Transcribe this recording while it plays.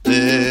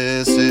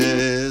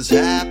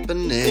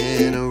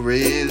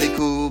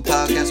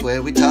podcast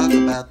where we talk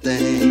about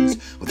things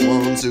with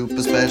one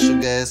super special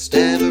guest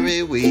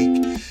every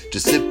week.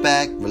 Just sit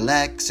back,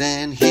 relax,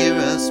 and hear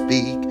us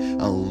speak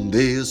on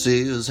This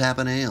Is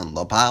Happening,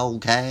 the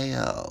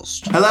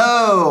podcast.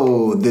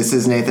 Hello, this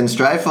is Nathan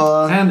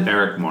Streifel. And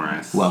Eric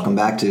Morris. Welcome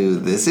back to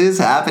This Is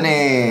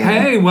Happening.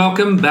 Hey,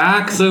 welcome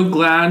back. So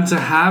glad to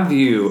have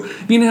you.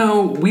 You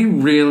know, we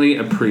really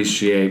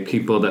appreciate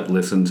people that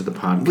listen to the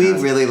podcast. We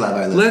really love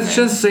our listeners. Let's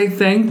just say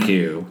thank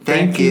you.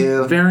 Thank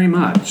you very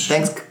much.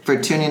 Thanks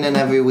for tuning in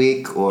every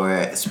week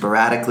or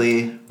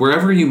sporadically.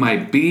 Wherever you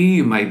might be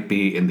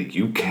in the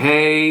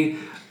UK.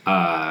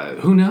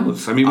 Who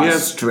knows? I mean,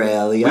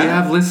 Australia. We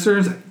have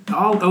listeners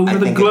all over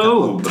the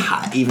globe.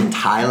 Even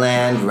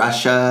Thailand,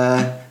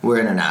 Russia. We're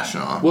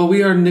international. Well,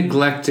 we are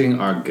neglecting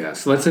our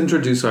guests. Let's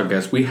introduce our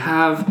guests. We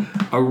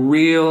have a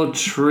real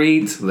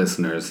treat,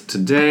 listeners.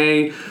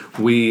 Today,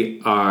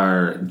 we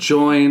are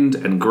joined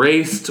and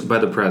graced by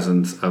the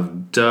presence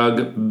of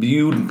Doug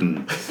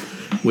Budin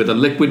with a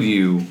liquid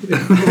U. Please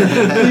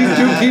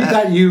do keep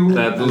that U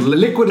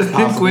liquid as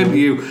possible. Liquid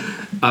U.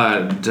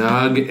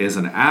 Doug is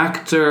an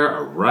actor,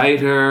 a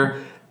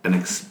writer, an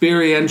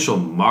experiential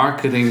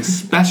marketing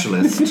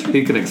specialist.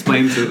 He can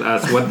explain to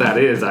us what that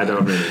is. I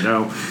don't really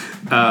know.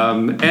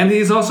 And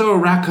he's also a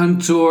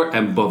raconteur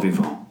and bon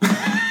vivant.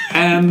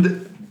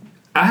 And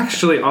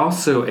actually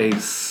also a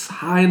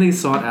highly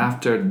sought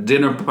after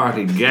dinner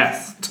party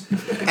guest.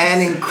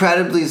 And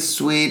incredibly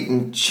sweet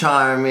and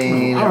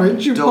charming,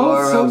 Aren't you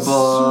adorable, both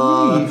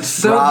so sweet?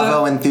 So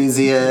Bravo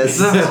enthusiast.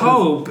 The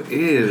hope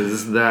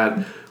is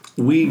that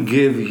we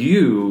give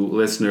you,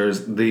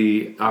 listeners,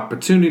 the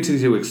opportunity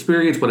to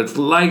experience what it's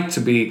like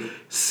to be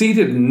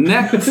seated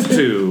next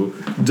to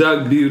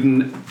Doug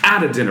Budin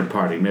at a dinner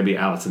party. Maybe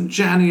Allison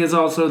Janney is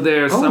also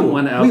there,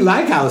 someone else. We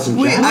like Allison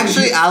Janney.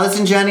 Actually,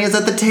 Allison Janney is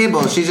at the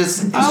table.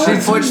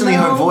 Unfortunately,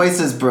 her voice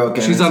is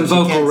broken. She's on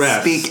vocal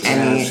rest. She can't speak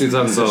any. Yeah, she's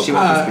on vocal. She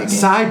won't be speaking.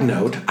 Side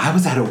note, I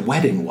was at a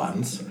wedding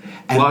once.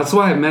 And Well, that's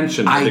why I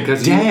mentioned it. I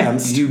Because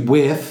danced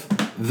with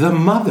the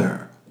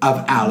mother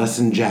of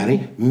Allison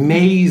Janney,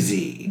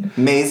 Maisie.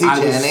 Maisie I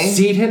Janney? was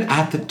seated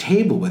at the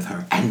table with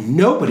her, and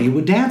nobody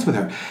would dance with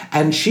her.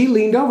 And she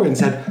leaned over and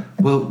said,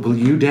 well, will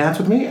you dance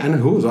with me? And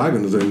who was I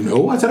going to say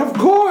no? I said, of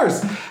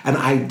course. And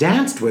I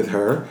danced with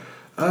her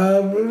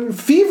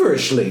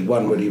feverishly,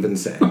 one would even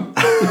say.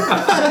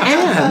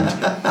 And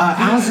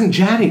Allison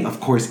Janney, of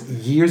course,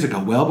 years ago,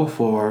 well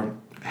before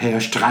Herr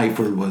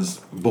Streifel was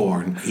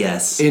born.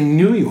 Yes. In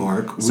New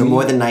York. So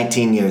more than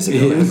 19 years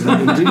ago. Yes,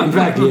 in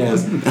fact,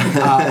 yes.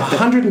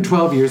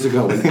 112 years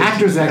ago, when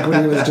Actors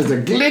Equity was just a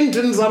glint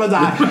in someone's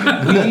eye,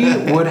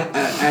 we would,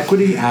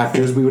 equity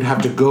actors, we would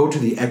have to go to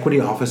the equity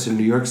office in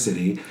New York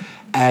City,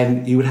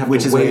 and you would have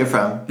Which to is wait. where you're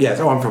from. Yes,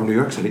 I'm from New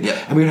York City.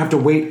 Yep. And we would have to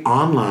wait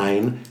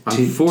online on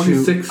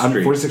 46th Street. On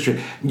 46th Street.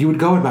 You would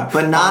go at about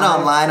But not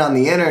online on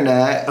the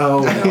internet.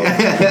 Oh, no.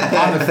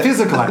 On the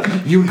physical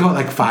line. You would go at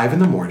like 5 in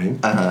the morning,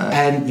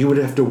 and you would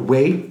have to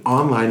wait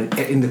online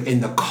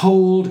in the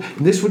cold.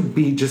 And this would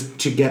be just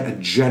to get a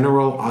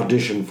general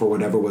audition for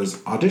whatever was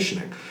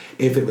auditioning.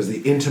 If it was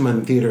the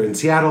Intiman Theater in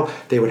Seattle,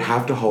 they would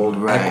have to hold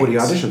equity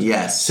auditions.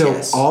 Yes.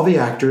 So all the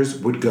actors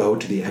would go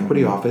to the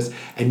equity office,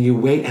 and you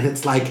wait, and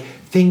it's like,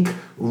 think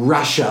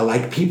Russia,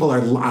 like people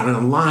are on a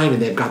line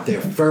and they've got their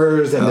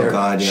furs and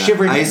they're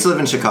shivering. I used to live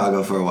in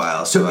Chicago for a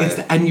while.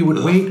 And you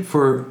would wait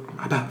for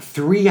about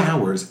 3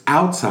 hours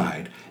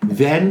outside.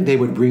 Then they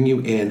would bring you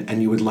in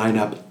and you would line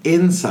up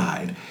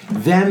inside.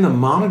 Then the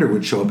monitor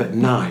would show up at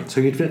 9. So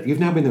you've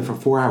now been there for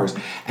 4 hours.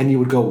 And you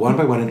would go one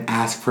by one and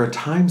ask for a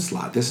time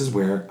slot. This is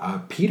where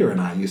Peter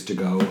and I used to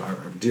go, our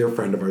dear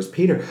friend of ours,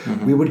 Peter.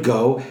 Mm-hmm. We would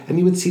go and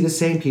you would see the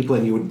same people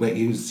and you would wait.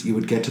 You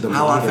would get to the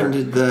monitor. How often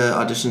did the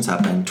auditions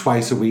happen?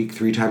 Twice a week,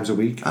 3 times a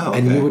week. Oh, okay.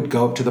 And you would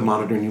go up to the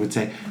monitor and you would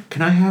say,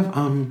 can I have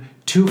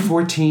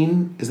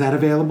 2:14, is that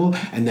available?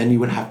 And then you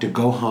would have to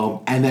go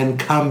home and then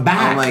come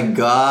back. Oh my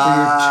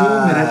god! For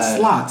your 2-minute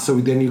slot. So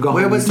then you go home.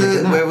 Where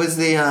was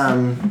the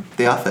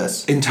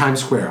office? In Times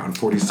Square on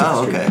 46th Street.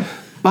 Oh, okay.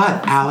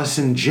 But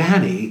Allison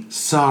Janney,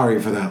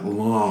 sorry for that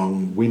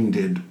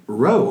long-winded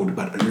road,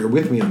 but you're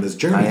with me on this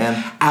journey. I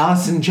am.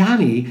 Allison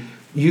Janney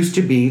used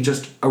to be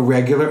just a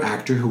regular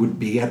actor who would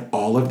be at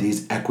all of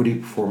these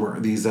equity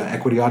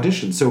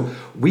auditions. So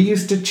we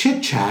used to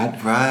chit-chat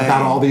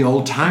about all the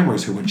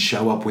old-timers who would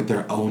show up with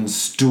their own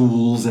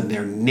stools and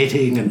their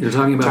knitting. And you're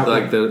talking about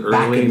like the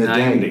early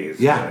 90s.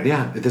 Yeah, right?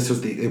 yeah.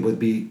 It would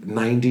be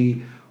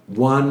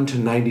 91 to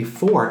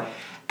 94.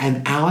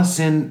 And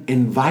Allison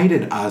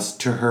invited us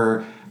to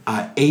her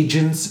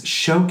agent's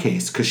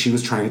showcase because she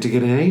was trying to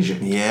get an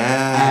agent.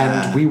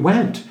 Yeah. And we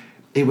went.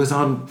 It was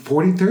on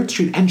 43rd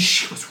Street, and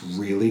she was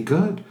really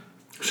good.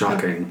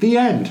 Shocking. The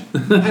end.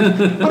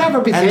 And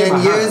whatever became And then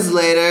of her. years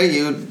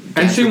later,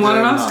 And she won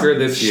an Oscar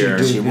this year.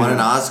 She won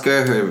an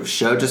Oscar. Her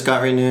show just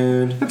got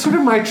renewed. That's sort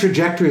of my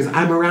trajectory. Is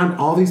I'm around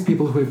all these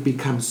people who have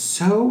become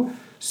so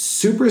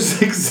super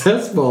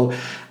successful.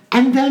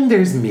 And then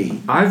there's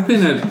me. I've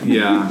been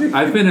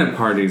at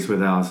parties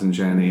with Allison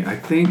Janney. I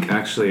think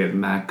actually at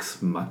Max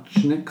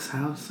Muchnick's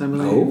house, I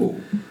believe.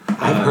 Oh.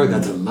 I've heard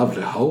that's a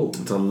lovely home.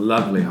 It's a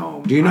lovely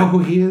home. Do you know who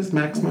he is,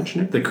 Max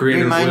Muchnick? The creator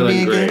of Remind Will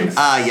me and again? Grace.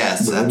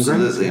 Yes, Will and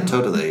absolutely, Grace, yeah.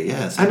 totally,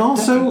 yes. And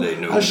also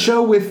Definitely know a that.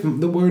 show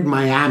with the word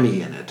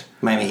Miami in it.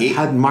 Miami Heat?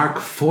 Had Mark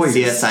Foyt.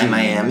 CSI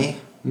Miami?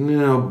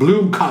 No,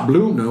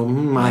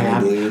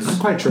 Miami. Blues. I'm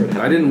quite sure it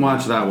I had. didn't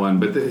watch that one,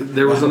 but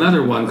there was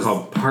another one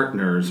called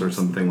Partners or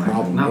something like that.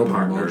 Problem, Not no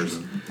Partners.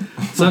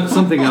 promotion.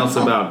 Something else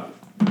about...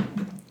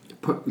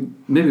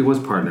 Maybe it was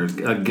Partners.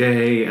 A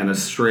gay and a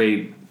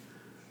straight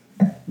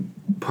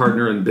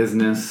partner in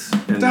business.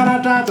 And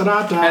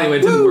anyway,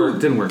 it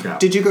didn't work out.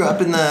 Did you grow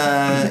up in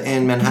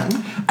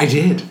Manhattan? I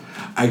did.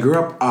 I grew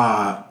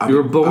up. You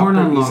were born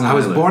on Long I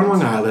was Island. born on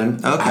Long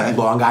Island. Okay.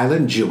 Long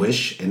Island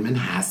Jewish in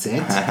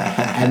Manhasset,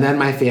 and then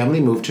my family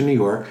moved to New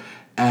York,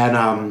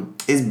 and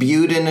Is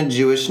Budin a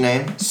Jewish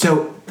name?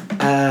 so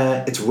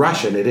it's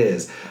Russian. It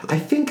is. I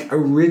think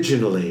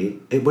originally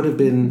it would have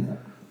been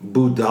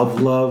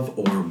Budovlov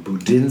or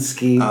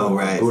Budinsky Oh, or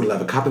right.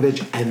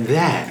 Budlevakovich, and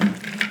then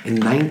in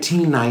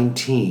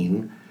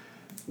 1919,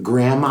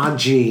 Grandma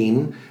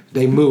Jean,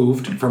 they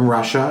moved from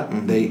Russia.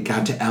 They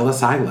got to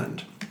Ellis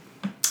Island.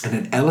 And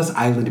at Ellis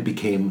Island, it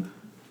became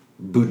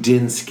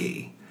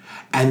Budinsky.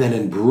 And then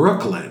in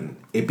Brooklyn,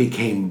 it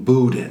became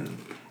Budin.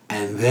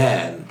 And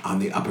then on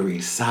the Upper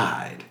East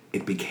Side,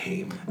 it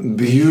became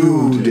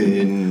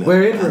Budin.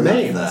 where it I love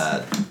remains.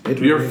 that. It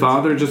Your remains.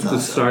 father just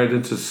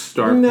decided to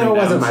start No, it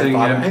wasn't my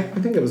pronouncing father. it?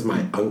 I think it was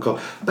my uncle.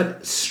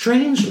 But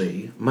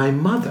strangely, my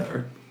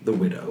mother, the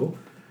widow,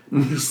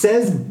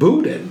 says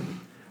Budin.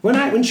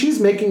 When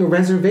she's making a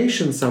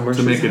reservation somewhere,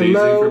 she make says, it easy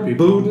hello, for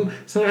people." Budin.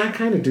 So I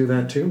kind of do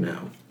that too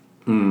now.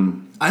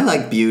 I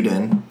like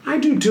Budin. I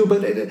do too,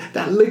 but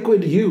that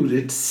liquid hue,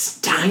 it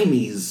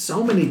stymies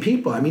so many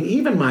people. I mean,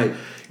 even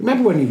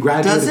remember when you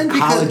graduated Doesn't,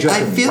 college, because you I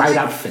have to feel write like-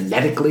 out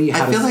phonetically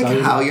how I feel to like spell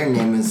it? how your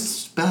name is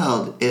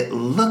spelled, it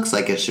looks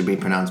like it should be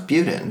pronounced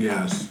Budin.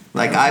 Yes.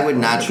 Like, I would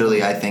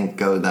naturally, I think,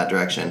 go that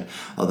direction,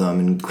 although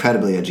I'm an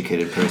incredibly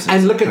educated person.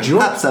 And look at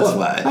Perhaps that's well,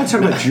 why. Let's talk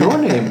about your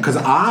name, because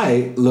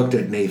I looked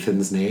at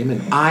Nathan's name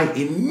and I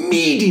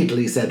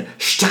immediately said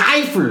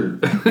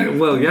Streifel.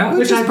 Well, yeah.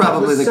 Which is I thought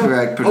probably was the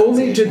correct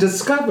Only to pronunciation.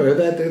 discover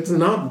that it's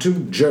not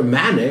too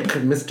Germanic.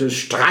 Mr.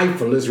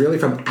 Streifel is really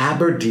from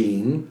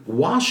Aberdeen,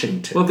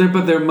 Washington. Well,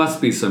 but there must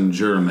be some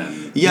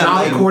German. Yeah, Not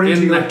like, according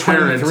to in your the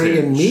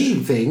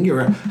 23andMe thing.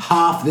 You're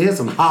half this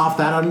and half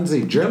that. I didn't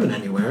see German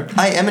anywhere.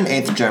 I am an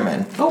eighth German,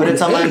 Oh, but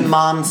it's an on my eighth.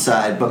 mom's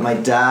side. But my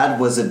dad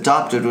was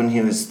adopted when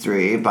he was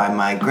 3 by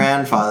my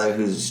grandfather,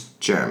 who's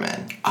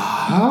German.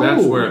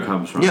 That's where it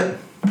comes from. Yep.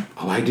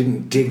 Oh, I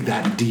didn't dig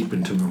that deep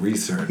into the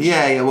research.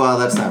 Yeah. Well,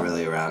 that's not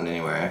really around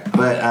anywhere.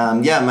 But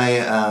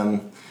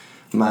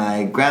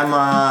my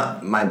grandma,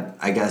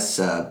 I guess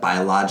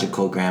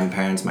biological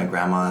grandparents. My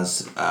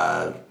grandma's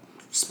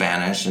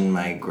Spanish and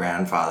my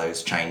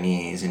grandfather's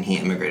Chinese, and he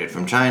immigrated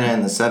from China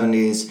in the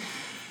 70s.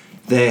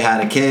 They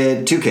had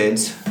 2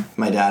 kids,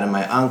 my dad and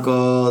my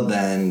uncle.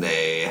 Then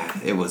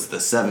it was the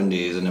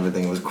 70s and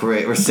everything was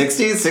crazy, or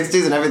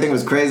 60s and everything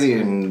was crazy,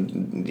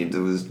 and it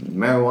was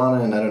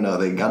marijuana, and I don't know.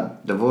 They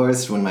got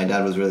divorced when my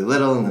dad was really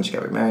little, and then she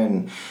got remarried,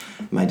 and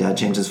my dad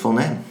changed his full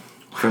name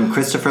from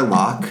Christopher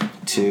Locke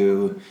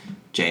to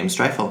James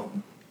Streifel.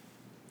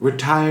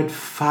 Retired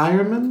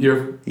fireman?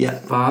 Your Yeah.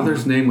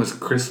 father's name was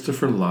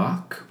Christopher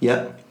Locke,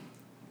 Yep.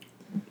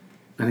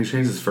 and he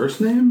changed his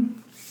first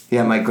name?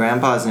 Yeah, my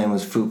grandpa's name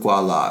was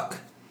Fuqua Locke.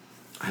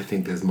 I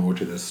think there's more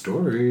to this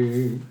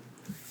story.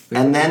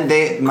 And then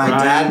my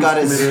dad got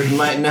his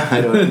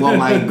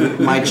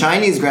my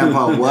Chinese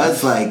grandpa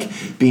was like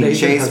being Nathan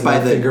chased has by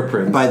my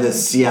fingerprints. by the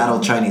Seattle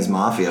Chinese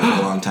mafia for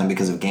a long time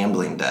because of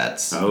gambling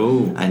debts.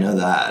 Oh. I know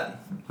that.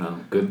 Well,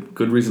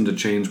 good reason to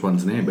change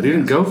one's name, but he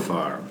didn't go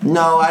far.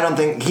 No, I don't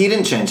think he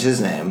didn't change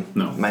his name.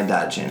 No. My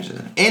dad changed his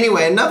name.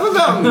 Anyway, enough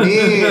about me.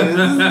 This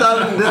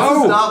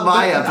is not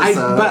my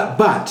episode.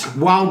 But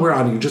while we're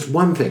on you, just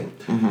one thing.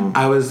 Mm-hmm.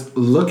 I was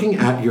looking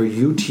at your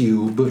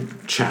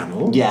YouTube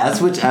channel.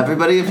 Yes, which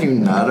everybody, if you're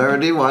not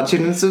already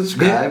watching and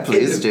subscribe,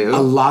 please A do.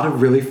 lot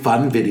of really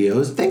fun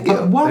videos. Thank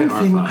But you. one They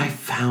are thing fun. I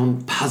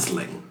found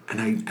puzzling. And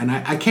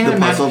I can't The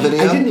imagine. puzzle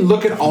video? I didn't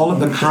look at all of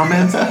the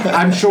comments.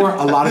 I'm sure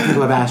a lot of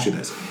people have asked you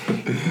this.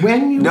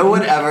 When you No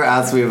one ever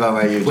asked me about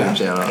my YouTube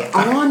channel.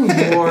 on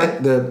your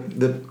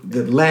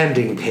the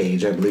landing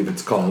page, I believe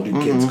it's called. You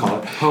kids call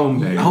it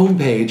Homepage.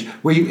 Homepage,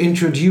 where you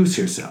introduce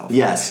yourself.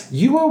 Yes.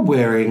 You are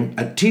wearing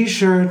a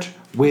T-shirt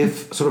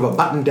with sort of a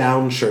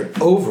button-down shirt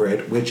over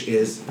it, which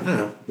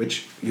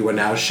you are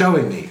now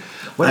showing me.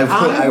 What I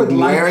would I'm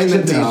like wearing to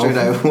the know- T-shirt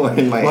I wore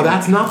in my. Well,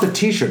 that's not the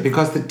T-shirt,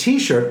 because the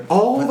T-shirt,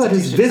 all What's that the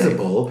is T-shirt say?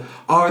 visible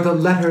are the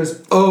letters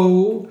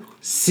O-C-K.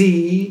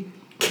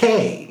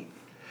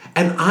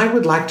 And I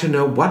would like to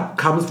know what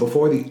comes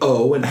before the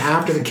O and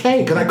after the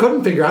K, because I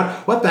couldn't figure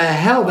out what the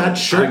hell that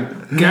shirt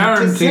I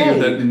guarantee you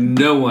that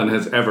no one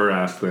has ever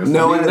asked this.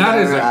 No one has that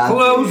is ever a asked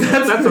close.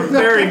 That's a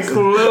very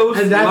close.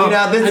 And that-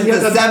 look. This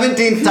is the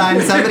 17th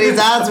time somebody's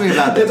asked me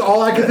about this. That's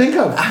all I could think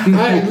of.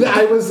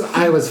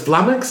 I was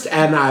flummoxed,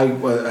 and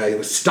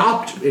I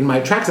stopped in my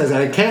tracks. I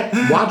said, I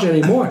can't watch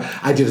anymore.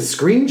 I did a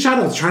screenshot.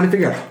 I was trying to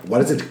figure out,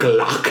 what is it,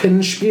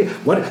 Glockenspiel?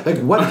 What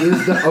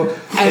is the... Oh,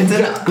 and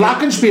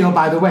Glockenspiel,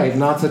 by the way,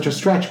 not such a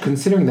stretch,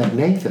 considering that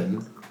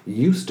Nathan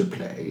used to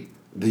play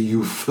the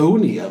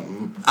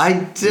euphonium. I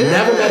did.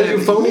 Never met a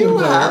euphonium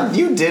player.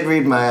 You did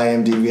read my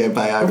IMDb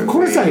biography. Of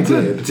course I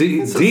did.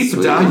 Deep sweet.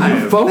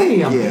 dive.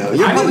 Euphonium.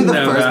 You're I probably didn't the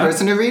know first that.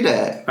 person to read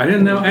it. I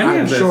didn't know any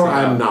I'm of this. sure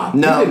I'm not.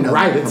 No, You didn't no,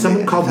 write it.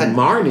 Someone called I-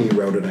 Marnie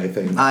wrote it, I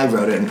think. I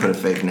wrote it and put a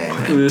fake name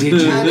in. Did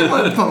you? I didn't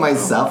want to put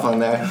myself on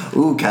there.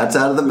 Ooh, cat's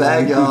out of the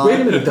bag, y'all. Wait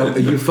a minute, though. A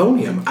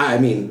euphonium. I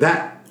mean,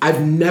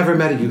 I've never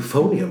met a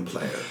euphonium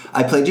player.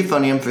 I played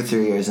euphonium for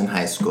 3 years in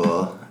high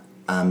school.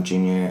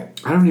 Junior.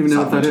 I don't even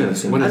know what that sophomore,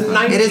 is. junior. What is A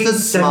that? 19th It is a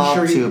small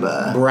century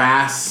tuba.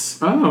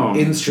 brass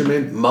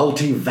instrument,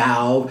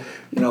 multi-valve.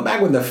 You know,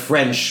 back when the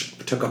French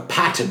took a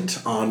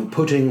patent on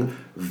putting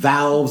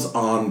valves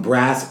on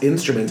brass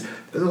instruments.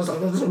 So it's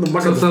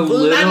a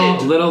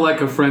little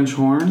like a French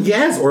horn?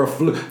 Yes, or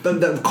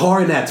the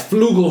cornets,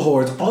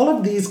 flugelhorns. All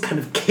of these kind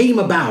of came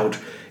about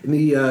in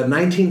the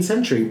 19th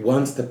century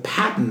once the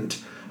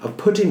patent of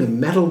putting a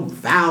metal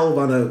valve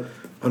on a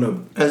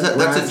That's a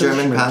brass German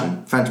instrument.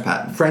 patent? French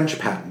patent? French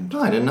patent. Oh,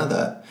 I didn't know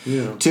that.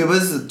 Yeah.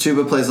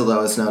 Tuba plays the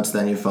lowest notes,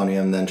 then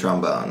euphonium, then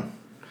trombone.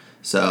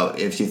 So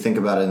if you think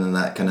about it in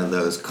that kind of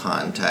those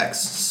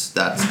contexts,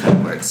 that's kind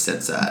of where it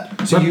sits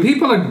at. So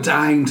people are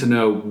dying to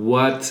know,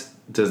 what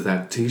does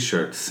that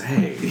T-shirt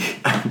say?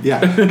 Yeah.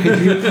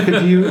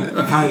 Could you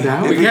find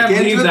out? We can't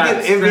leave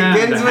that It strand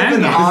begins with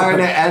an hanging. R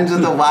and it ends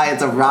with a Y.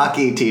 It's a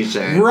Rocky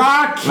t-shirt.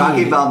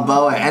 Rocky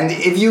Balboa. And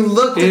if you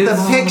look at the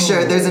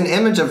picture, there's an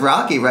image of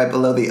Rocky right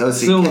below the OCK.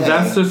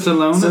 Sylvester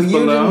Stallone So is you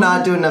below? did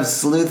not do enough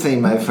sleuthing,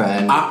 my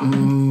friend.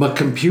 My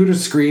computer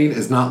screen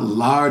is not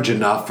large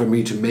enough for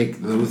me to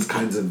make those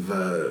kinds of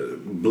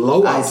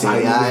blow-ups. I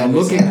see. I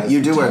understand.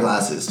 You do wear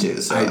glasses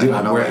too, so I do.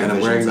 don't know what your I'm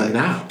wearing vision's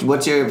them now.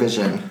 What's your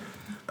vision?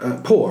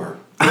 Poor.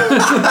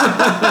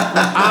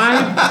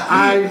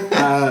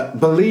 I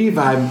believe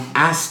I'm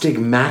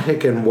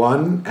astigmatic in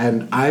one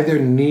and either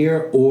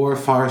near or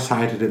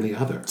farsighted in the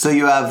other. So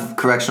you have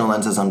correctional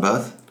lenses on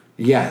both?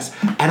 Yes,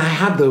 and I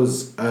have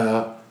those.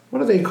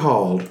 What are they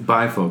called?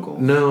 Bifocal.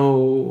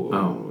 No.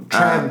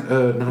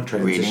 Not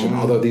transition. reading.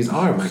 Although these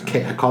are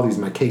I call these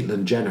my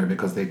Caitlyn Jenner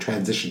because they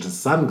transition to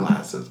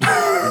sunglasses.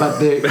 But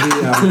the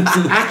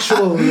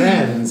actual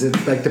lens,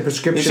 it's like the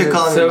prescription. You should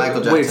call So, Michael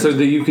Jackson. wait, so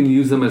that you can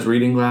use them as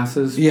reading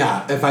glasses?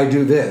 Yeah, if I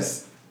do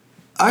this.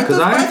 Aren't those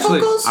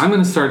bifocals? I'm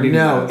going to start needing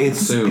No, that it's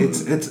soon.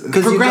 it's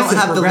Because you don't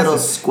have the little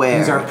square.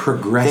 These are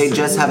progressive. They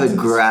just have a lenses.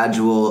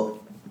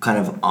 gradual kind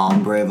of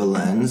ombre of a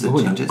lens. It Oh,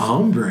 an changes.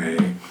 ombre.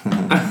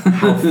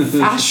 How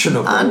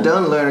fashionable. I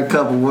done learn a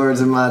couple words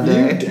in my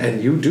day.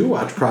 And you do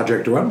watch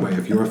Project Runway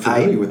if you're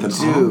familiar with an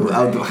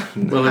ombre.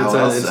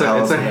 Well,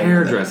 it's a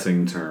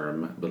hairdressing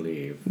term, I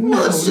believe.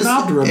 Well, it's just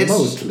not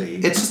remotely.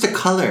 It's just a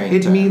coloring.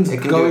 It term. means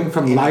It can going do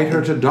from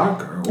lighter to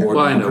darker. Or Well,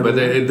 I know, darker but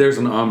to there's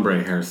an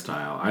ombre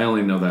hairstyle. I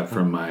only know that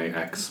from my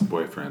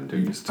ex-boyfriend who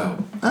used to.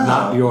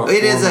 not your.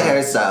 It is a former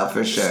hairstyle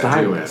for sure.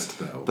 stylist,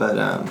 though. But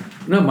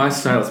No, my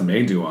stylist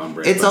may do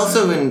ombre. it's but-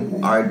 also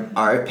in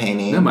art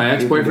painting. No, my You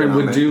can ex-boyfriend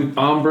would ombre. do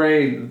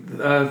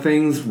ombre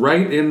things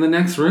right in the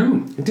next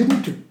room.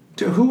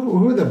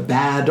 Who are the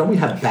bad? Don't we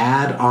have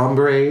bad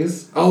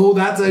hombres? Oh,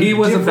 that's a. He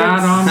was a bad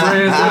hombre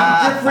as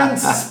well. Different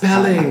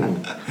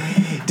spelling.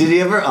 Did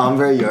he ever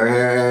ombre your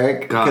hair,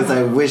 Eric? God, Because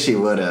I wish he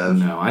would have.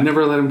 No, I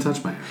never let him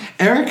touch my hair.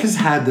 Eric has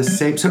had the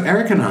same. So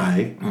Eric and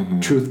I,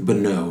 truth be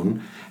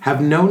known,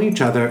 have known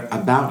each other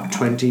about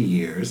 20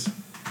 years.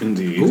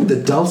 Indeed. Ooh, the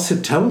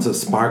dulcet tones of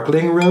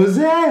sparkling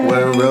rosé.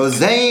 We're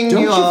Roseanne,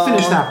 Don't y'all. you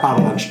finish that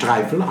bottle on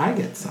Streifel? I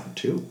get some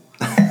too.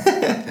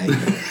 Thank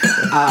you.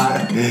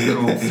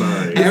 Oh,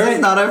 sorry. This is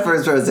not our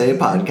first rosé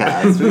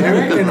podcast.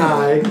 Eric and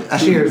I.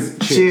 Cheers.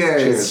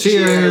 Cheers.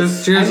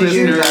 Cheers,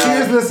 listeners.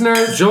 Cheers,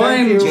 listeners.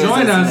 Join Thank you.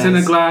 us in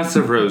a glass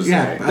of rosé.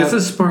 Yeah, this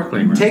is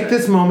sparkling rosé. Take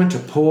this moment to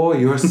pour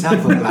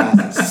yourself a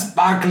glass of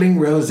sparkling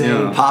rosé.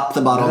 Yeah. Pop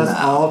the bottle Let us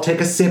now. all take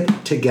a sip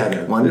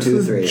together. 1, This 2,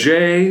 is 3.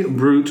 J.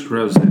 Brute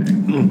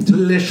Rosé.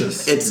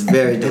 Delicious. It's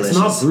very delicious. It's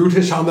not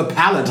brutish on the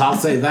palate, I'll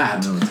say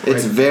that.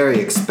 It's very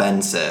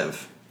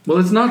expensive. Well,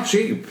 it's not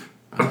cheap.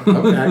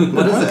 Okay.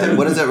 What is it?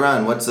 What does it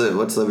run? What's the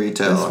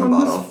retail This on a one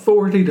bottle?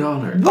 was $40.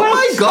 Oh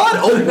my god!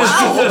 Oh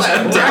wow!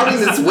 I'm doubting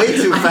this way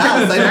too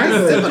fast. I need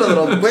to sip it a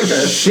little quicker.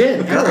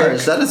 Shit, Eric.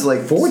 Gosh, that is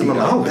like some of my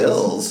 $40.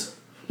 bills.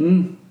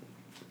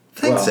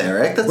 Thanks, Well,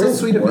 Eric. That's so we're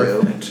sweet of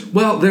worth you. it.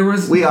 Well, there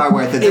was. We are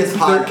worth it. This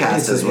podcast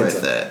It's is a- worth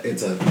it's a- it.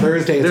 It's a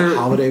Thursday. It's a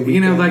holiday weekend.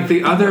 You know, like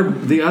the other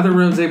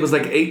rosé was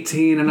like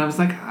 18, and I was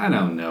like, I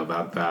don't know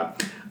about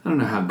that. I don't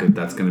know how good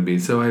that's going to be,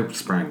 so I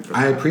sprang for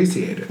I that.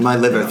 appreciate it. My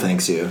liver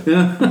thanks you.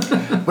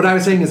 What I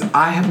was saying is,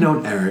 I have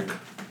known Eric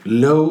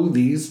lo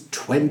these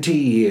 20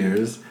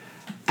 years,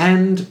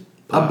 and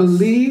I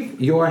believe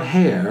your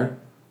hair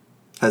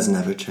Has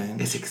never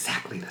changed. is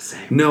exactly the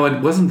same. No,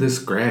 it wasn't this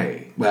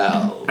gray.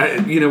 Well,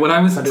 When I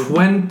was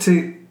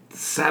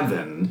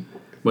 27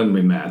 when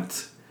we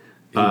met,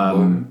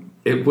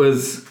 it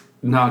was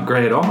not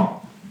gray at all.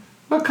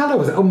 what color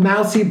was it? Oh,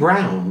 mousy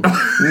brown.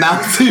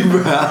 Mousy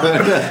brown.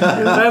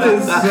 That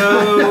is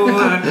so.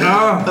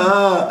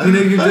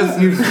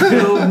 You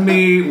filled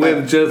me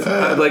with just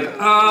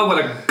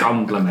what a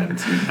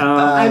compliment.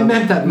 I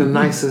meant that in the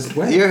nicest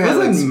way. Your It hair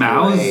looks wasn't great.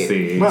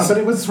 mousy. Well, but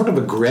it was sort of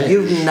a gray.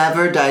 You've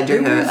never dyed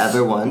your hair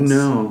ever once?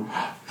 No.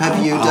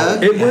 Have you,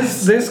 Doug? It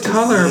was this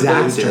color.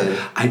 Disaster. did.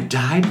 I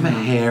dyed my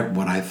hair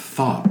what I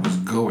thought was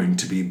going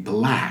to be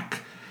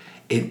black.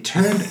 It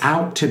turned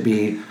out to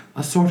be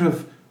a sort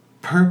of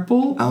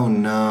purple, Oh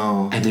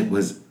no. and it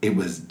was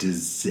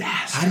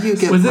disaster. How do you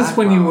get Was this black,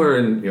 when you Rob? were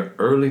in your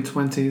early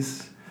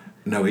 20s?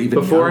 No, even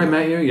Before younger. I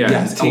met you? Yeah,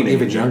 Yes, even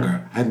teenager.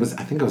 younger. I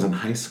think I was in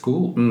high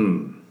school.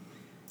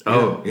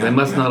 Oh, Yeah, they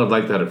must yeah. not have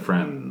liked that at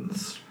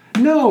Friends.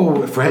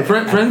 No,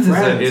 Friends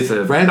is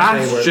a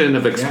bastion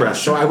of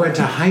expression. So I went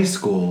to high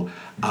school,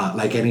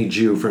 like any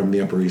Jew from the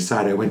Upper East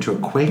Side. I went to a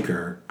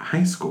Quaker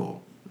high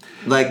school.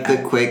 Like the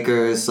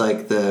Quakers,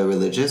 like the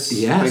religious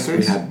Yes,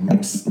 Quakers? we had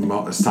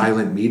a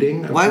silent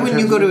meeting. Why wouldn't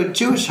you go to a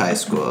Jewish high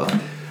school?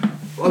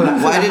 Well,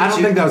 Why didn't I don't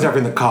you- think that was ever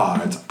in the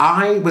cards.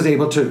 I was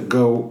able to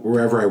go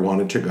wherever I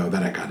wanted to go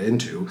that I got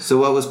into. So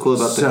what was cool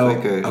about the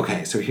Quaker?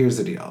 Okay, so here's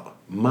the deal.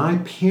 My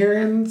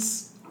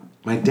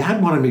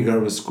dad wanted me to go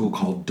to a school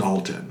called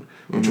Dalton,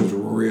 which was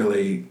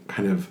really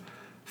kind of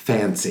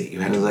fancy. You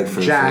had It was to like wear a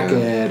frou-frou.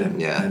 jacket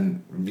Yeah.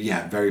 and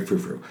very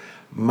frou-frou.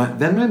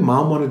 Then my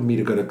mom wanted me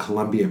to go to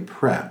Columbia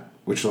Prep,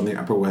 which is on the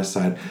Upper West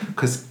Side,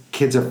 because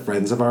kids of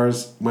friends of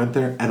ours went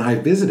there, and I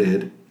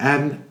visited,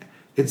 and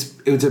it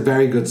was a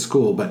very good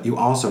school, but you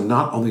also,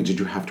 not only did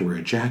you have to wear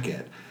a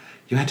jacket,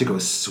 you had to go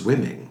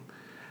swimming.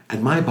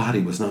 And my body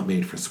was not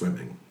made for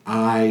swimming.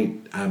 I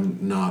am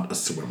not a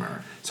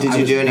swimmer. So Did I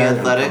you was do any very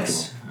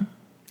athletics? uncomfortable.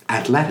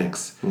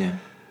 Athletics? Yeah.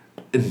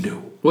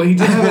 No. Well, he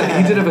did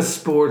have a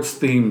sports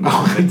theme.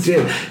 Oh, I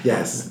did.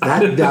 Yes.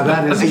 That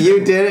is...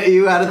 You did it?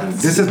 You had a...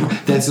 This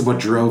is what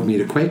drove me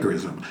to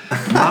Quakerism.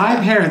 My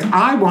parents,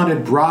 I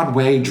wanted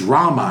Broadway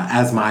drama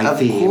as my Of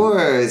theme.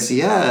 course,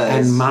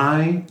 yes. And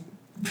my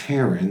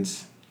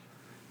parents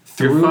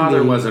Your threw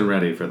father me- wasn't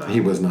ready for that. He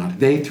was not.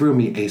 They threw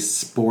me a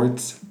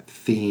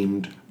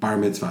sports-themed bar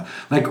mitzvah.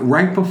 Like,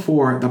 right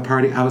before the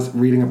party, I was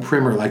reading a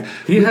primer, like...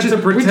 He had to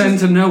pretend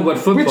to know what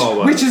football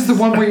was. Which is the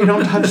one where you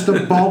don't touch the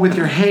ball with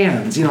your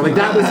hands. You know, like,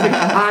 that was...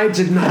 I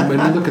did not... When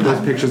you look at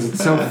those pictures,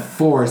 it's so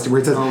forced, where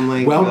it says, Oh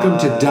my Welcome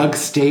to God. Doug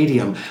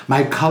Stadium.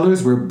 My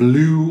colors were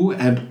blue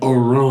and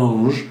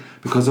orange,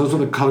 because those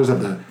were the colors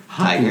of the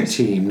hockey Tigers?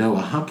 team. No,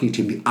 a hockey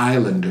team, the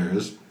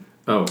Islanders.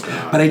 Oh,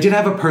 God. But I did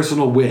have a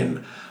personal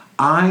win.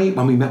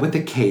 When we met with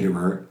the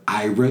caterer,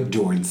 Ira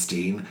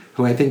Dornstein,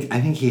 who I think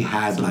he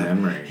had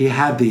memory. he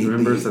had the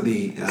Remembers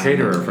the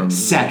caterer from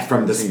set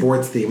from the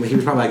sports theme. He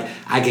was probably like,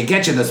 I could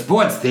get you the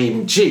sports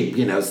theme cheap.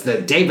 You know, it's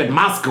the David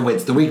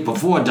Moskowitz the week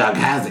before Doug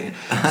has it.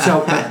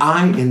 So but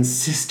I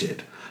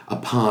insisted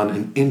upon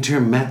an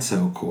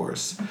intermezzo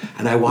course,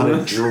 and I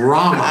wanted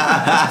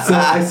drama. So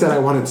I said I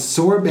wanted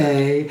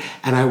sorbet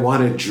and I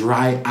wanted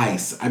dry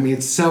ice. I mean,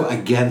 it's so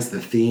against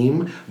the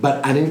theme,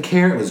 but I didn't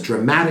care. It was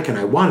dramatic and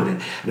I wanted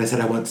it. And I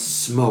said I want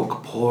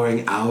smoke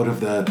pouring out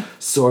of the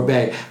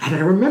sorbet. And I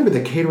remember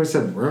the caterer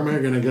said, where am I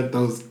going to get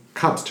those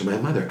cups to my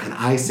mother? And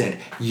I said,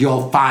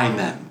 you'll find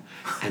them.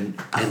 And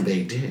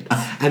they did.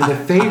 And the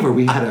favor,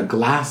 we had a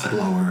glass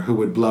blower who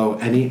would blow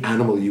any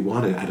animal you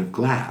wanted out of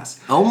glass.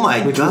 Oh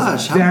my which gosh,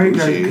 was how very, bougie.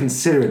 very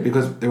considerate,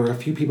 because there were a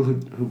few people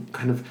who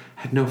kind of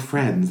had no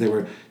friends. They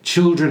were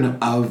children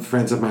of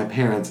friends of my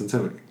parents, and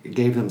so it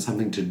gave them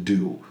something to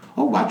do.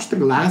 Oh, watch the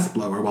glass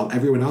blower while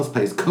everyone else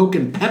plays Coke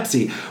and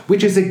Pepsi,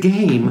 which is a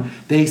game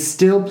they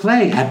still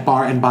play at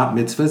bar and bat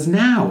mitzvahs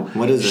now.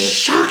 What is it?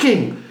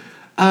 Shocking!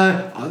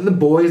 The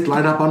boys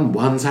line up on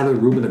one side of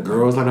the room and the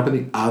girls line up on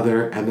the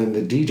other, and then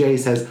the DJ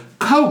says,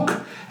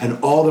 Coke! And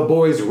all the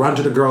boys run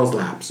to the girls'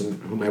 laps,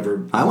 and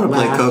whomever... I want to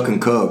play laughs- Coke and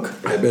Coke.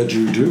 I bet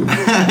you do.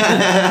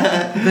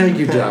 Thank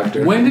you,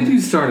 Doctor. When did you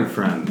start at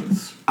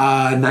Friends?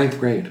 9th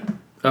grade.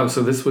 Oh,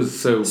 so this was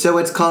so... So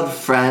it's called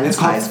Friends It's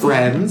High called School?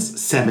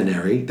 Friends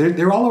Seminary.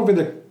 They're all over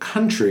the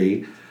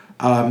country.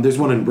 There's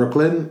one in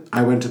Brooklyn.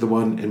 I went to the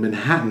one in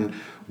Manhattan,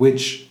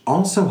 which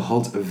also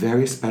holds a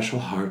very special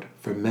heart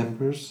for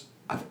members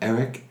of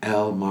Eric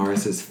L.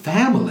 Morris's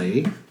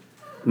family.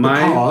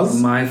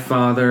 Because My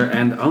father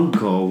and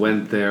uncle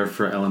went there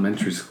for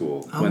elementary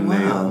school when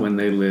wow.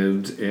 they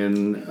lived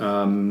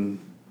in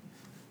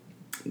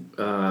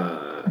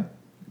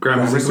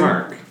Gramercy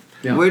Park.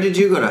 Yeah. Where did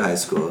you go to high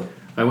school?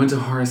 I went to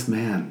Horace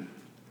Mann.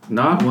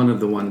 Not one of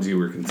the ones you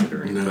were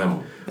considering.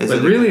 No. But, Is but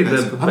it a really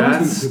good high the school? I don't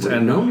think best people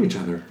and know each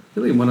other.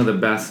 really one of the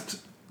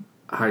best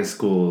high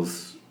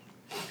schools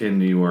in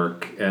New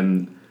York,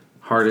 and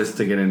hardest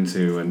to get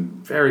into, and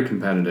very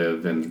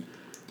competitive, and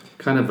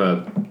kind of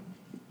a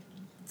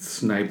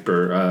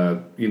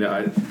sniper,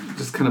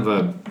 just kind of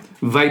a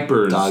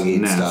viper's Dog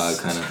eats nest. dog,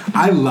 kind of.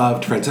 I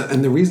loved Friends.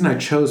 And the reason I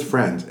chose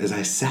Friends is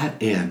I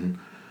sat in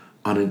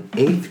on an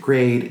 8th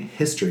grade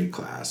history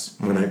class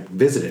when I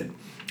visited,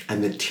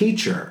 and the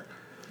teacher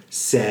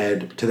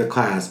said to the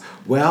class,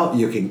 well,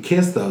 you can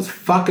kiss those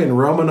fucking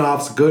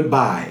Romanovs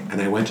goodbye.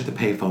 And I went to the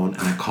payphone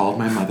and I called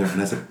my mother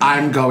and I said,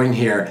 I'm going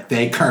here.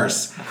 They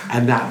curse.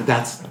 And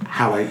that's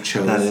how I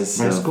chose That is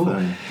my so school.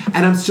 funny.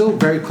 And I'm still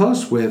very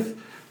close with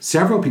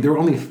several people. There were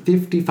only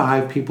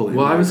 55 people in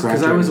my Because I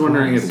was graduating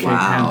wondering class. if Kate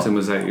Hampton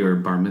was at your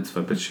bar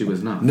mitzvah, but she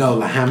was not.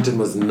 No, Hampton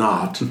was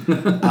not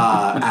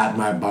at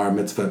my bar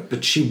mitzvah,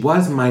 but she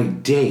was my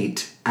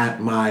date at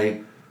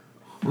my,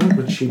 what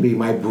would she be?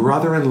 My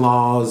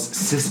brother-in-law's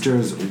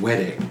sister's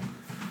wedding.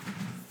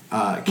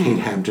 Kate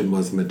Hampton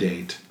was my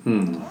date.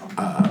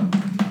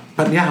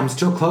 But yeah, I'm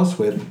still close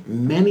with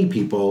many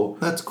people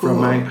That's cool. from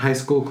my high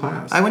school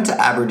class. I went to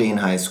Aberdeen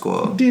High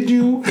School. Did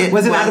you?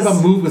 Was it out of a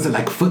movie? Was it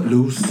like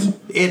Footloose?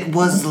 It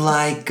was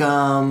like,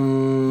 I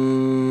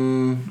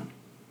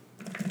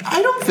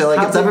don't feel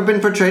like it's ever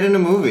been portrayed in a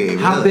movie.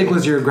 How really. big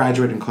was your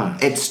graduating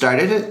class? It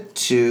started at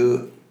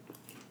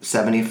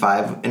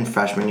 275 in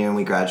freshman year, and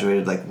we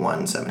graduated like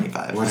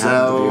 175. What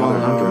happened to the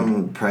other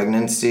 100?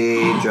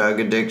 Pregnancy, drug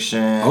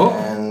addiction,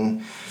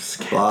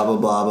 blah, blah,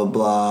 blah, blah,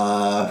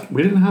 blah.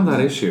 We didn't have that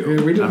issue.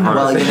 We didn't have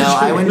Well,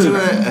 I went to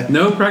a...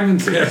 No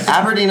pregnancies.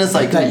 Aberdeen is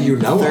like That you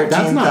know of.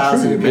 That's not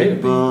true. 13,000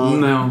 people.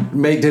 No.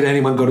 Did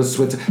anyone go to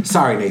Switzerland?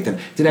 Sorry, Nathan.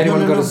 Did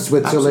anyone go to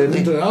Switzerland?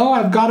 Absolutely. Oh,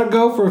 I've got to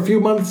go for a few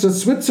months to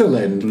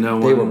Switzerland. No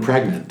They one- were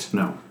pregnant.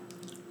 No.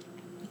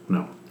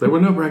 There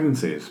were no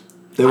pregnancies.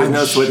 There was I'm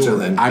no sure-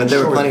 Switzerland, I'm but there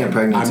were sure plenty of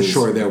pregnancies. I'm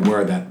sure there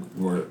were that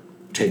were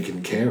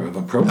taken care of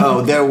appropriately.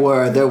 Oh, there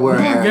were, Eric.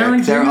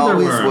 guarantee There there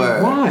always were.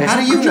 were. Why? How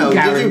do How you could you know? Did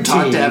you talk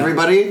guarantee? to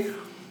everybody?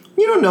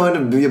 You don't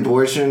know the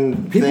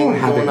abortion People thing were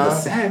having going the on.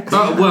 sex.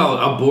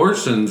 Well,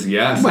 abortions,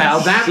 yes. Well,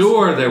 I'm that's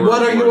sure there were.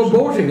 What are you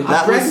abortions. aborting? A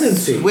That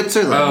pregnancy. was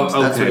Switzerland.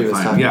 Oh, That's what he okay, was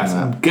fine. talking Yes,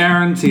 about.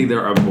 guarantee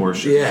there are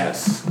abortions.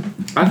 Yes.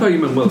 I thought you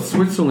meant,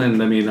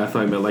 Switzerland. I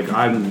thought you meant like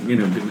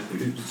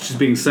she's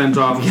being sent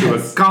off to a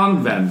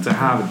convent to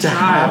have a To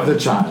child. have the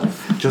child.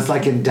 Just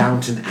like in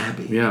Downton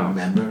Abbey. Yeah.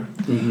 Remember?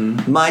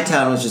 My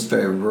town was just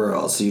very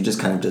rural, so you just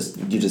kind of just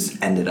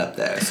ended up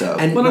there. So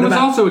And But what it was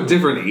about- also a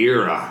different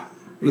era.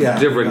 Yeah,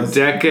 Different that's-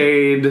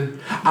 decade.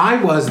 I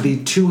was the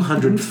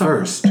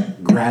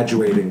 201st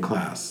graduating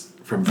class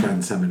from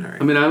Friends Seminary.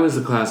 I was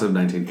the class of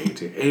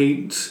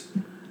 1988.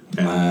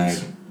 And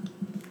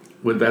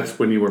that's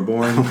when you were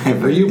born?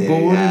 Were you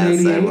born in Yes,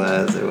 88? I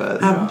was.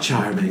 How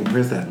charming.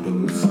 Where's that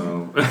booze?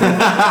 Oh.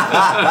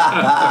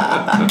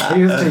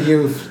 Here's to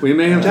youth. We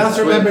may have Just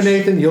to remember,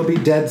 switch. Nathan, you'll be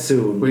dead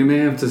soon. We may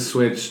have to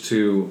switch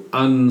to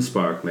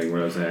unsparkling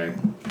rosé.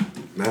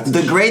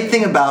 The great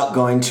thing about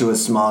going to a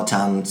small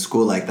town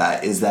school like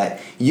that is that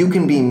you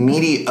can be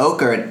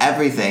mediocre at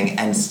everything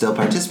and still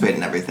participate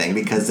in everything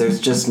because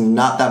there's just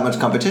not that much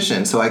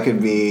competition. So I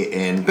could be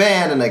in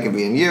band and I could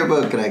be in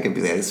yearbook and I could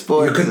be in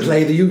sports. You could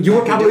play you were I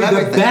could probably do the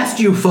everything. best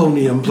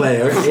euphonium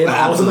player in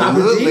all of Absolutely. Are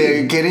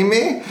Aberdeen. you kidding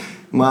me?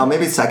 Well,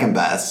 maybe second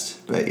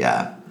best, but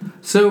yeah.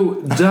 So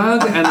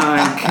Doug and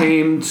I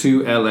came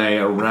to LA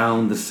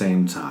around the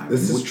same time.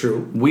 This is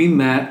true. We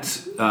met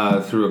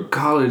through a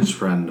college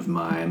friend of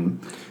mine.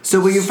 So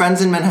were you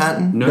friends in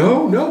Manhattan?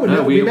 No,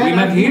 we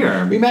met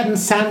here. We met in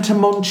Santa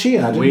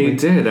Moncia, didn't we? We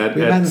did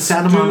We met in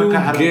Santa Monica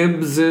at a-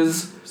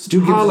 Gibbs's Stu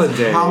Gibbs'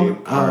 holiday party.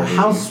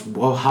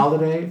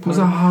 holiday. It was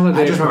a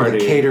holiday I just remember the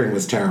party. catering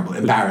was terrible,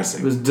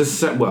 embarrassing. It was it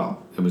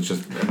was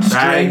just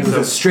Straight, it was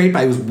a straight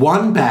bag. It was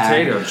one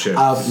bag Potato chips.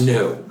 of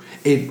no.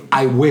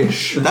 I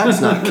wish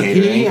That's not he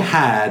catering.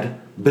 had,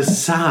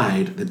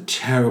 beside the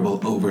terrible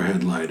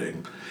overhead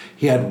lighting,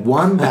 he had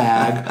one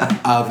bag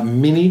of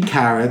mini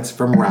carrots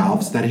from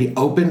Ralph's that he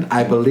opened,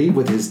 I believe,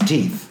 with his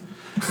teeth,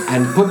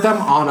 and put them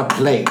on a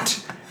plate.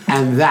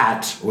 And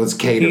that was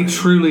catering. He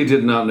truly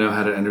did not know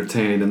how to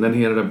entertain, and then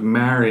he ended up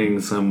marrying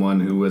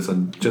someone who was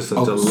just a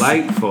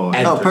delightful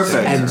and,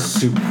 perfect. and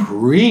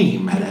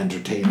supreme at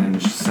entertaining.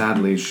 And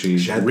sadly, she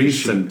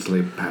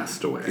recently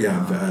passed away.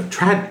 Yeah,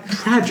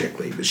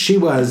 tragically. But she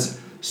was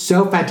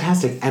so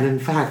fantastic. And in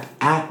fact,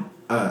 at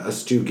a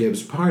Stu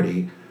Gibbs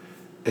party,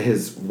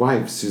 his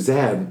wife,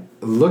 Suzanne,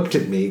 looked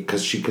at me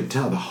because she could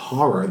tell the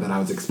horror that I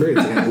was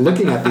experiencing. And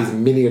looking at these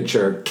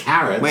miniature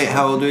carrots. Wait,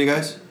 how old are you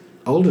guys?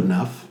 Old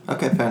enough.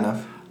 Okay, fair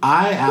enough.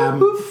 I am...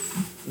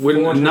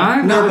 When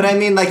nine? No, but I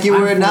mean, like, you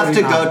were I'm enough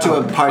to go 49. to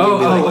a party and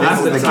be Oh, like, at this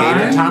is the the time? At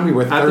catering. the time, we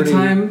were 30. At the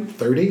time?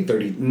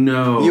 30?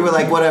 No. You were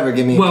like, whatever,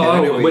 give me a Well,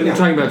 catering. when you're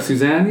talking about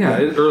Suzanne,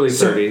 early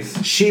So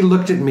 30s. she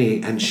looked at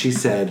me and she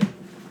said,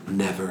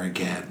 "Never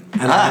again."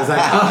 And I was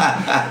like,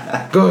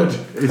 oh, good.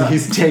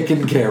 He's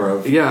taken care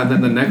of. Yeah, and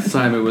then the next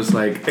time it was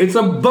like, it's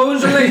a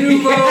Beaujolais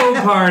Nouveau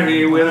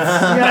party with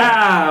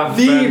staff.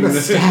 The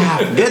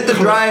staff. Get the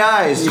dry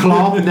ice.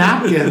 Cloth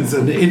napkins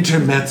and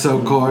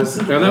intermezzo course.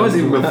 And that was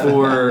even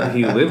before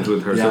he lived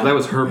with her, Yeah. so that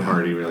was her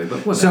party, really.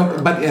 But whatever.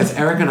 So, but yes,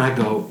 Eric and I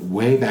go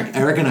way back.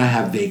 Eric and I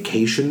have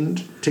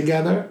vacationed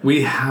together.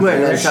 We have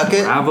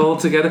Nantucket? traveled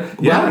together.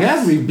 Well,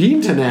 yes, we've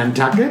been to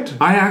Nantucket.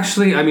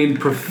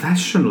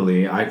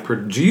 Professionally, I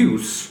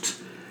produced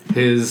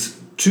his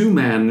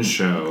two-man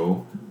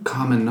show,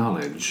 Common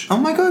Knowledge. Oh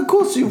my god,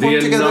 cool. So you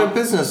worked together in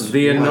business.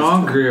 The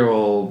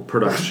inaugural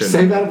production.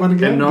 Say that one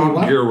again.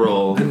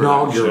 Inaugural.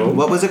 Inaugural.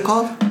 What was it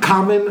called?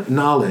 Common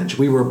Knowledge.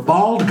 We were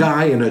bald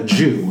guy and a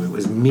Jew. It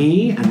was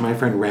me and my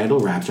friend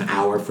Randall Rapstein,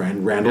 our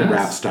friend Randall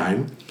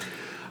Rapstein.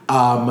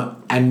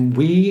 And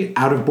we,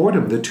 out of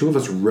boredom, the two of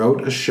us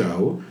wrote a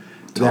show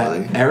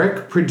that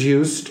Eric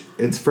produced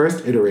its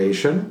first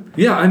iteration.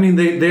 Yeah, I mean,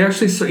 they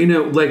actually,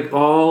 like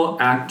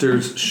all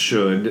actors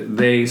should,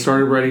 they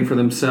started writing for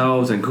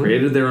themselves and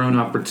created their own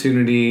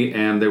opportunity,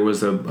 and there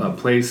was a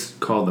place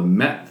called the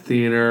Met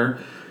Theater,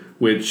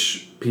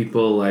 which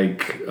people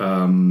like...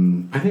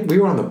 I think we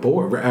were on the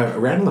board.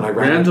 Randall and I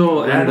ran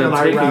Randall ended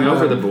up taking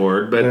over the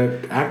board, but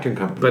the acting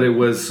company. But it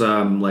was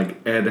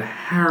like Ed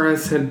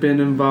Harris had been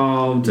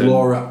involved, and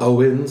Laura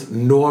Owens,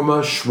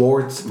 Norma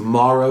Schwartz,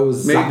 Morrow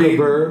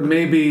Zuckerberg,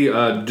 maybe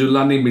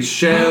Dulani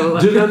Michelle.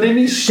 Dulani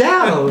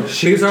Michelle.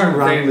 These aren't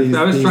names.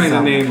 I was trying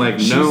to name like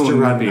she used to known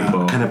run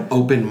people. kind of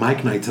open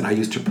mic nights that I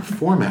used to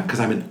perform at because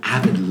I'm an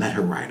avid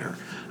letter writer.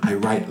 I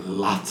write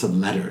lots of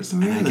letters,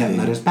 and I get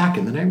letters back,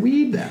 and then I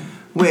read them.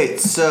 Wait,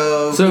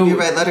 so who do you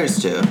write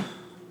letters to?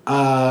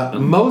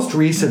 Most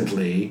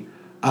recently,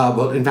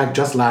 well, in fact,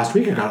 just last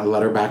week I got a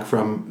letter back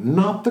from,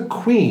 not the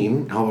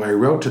Queen, although I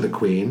wrote to the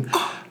Queen,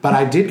 but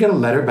I did get a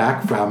letter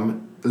back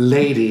from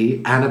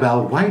Lady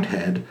Annabelle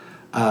Whitehead,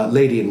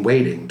 Lady in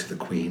Waiting to the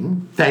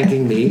Queen,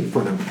 thanking me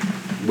for the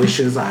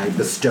wishes I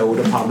bestowed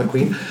upon the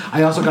Queen.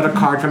 I also got a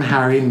card from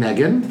Harry and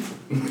Meghan.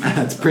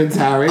 That's Prince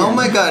Harry. Oh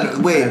my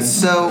god, wait,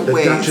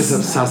 the Duchess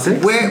of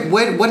Sussex.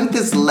 What did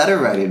this letter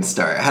writing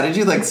start? How did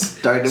you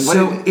start? I'll tell you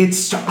how it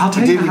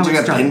started. Did you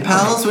have pen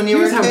pals when you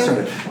were a kid? Here's how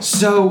it started.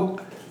 So,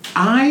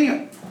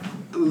 I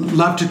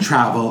love to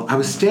travel. I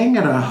was staying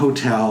at a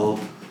hotel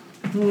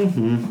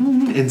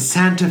in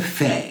Santa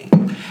Fe.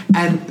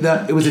 And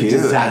it was Cute. a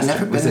disaster. I've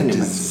never It was been a to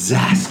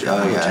disaster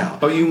hotel. Yeah.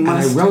 Oh, you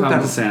must and I wrote come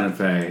them, to Santa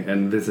Fe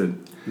and visit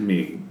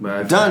me.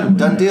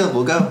 Done deal.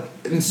 We'll go.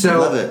 And so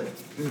love it.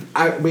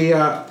 I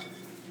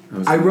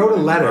wrote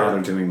a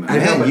letter. Doing that.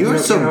 Man, you were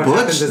so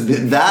butch.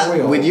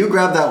 That when you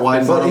grabbed that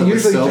wine bottle, it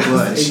was so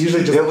butch.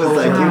 It was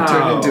like you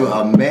turned into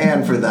a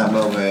man for that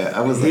moment.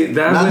 I was like,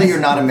 not that you're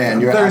not a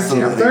man, you're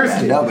absolutely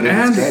thirsty. man. No, but it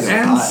was great.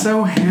 And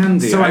so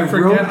handy. So I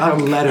forget wrote how a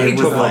letter.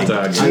 capable Like,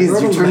 Doug. jeez,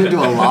 you turned into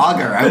a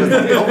lager. I was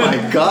like, oh my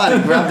god,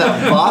 he grabbed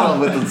that bottle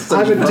with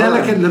such I'm a verve.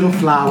 delicate little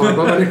flower,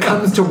 but when it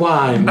comes to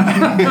wine,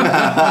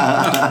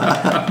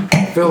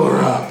 fill her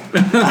up. So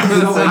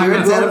you're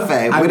in Santa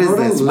Fe. What is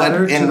this? What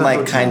in like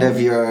hotel. kind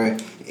of your?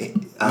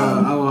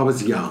 I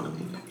was young.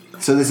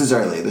 So this is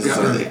early. This is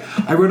early.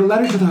 I wrote a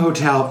letter to the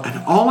hotel,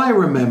 and all I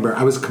remember,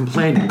 I was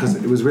complaining because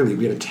it was really,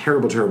 we had a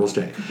terrible, terrible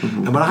stay.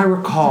 Mm-hmm. And what I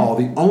recall,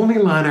 the only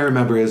line I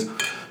remember is,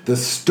 the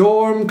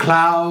storm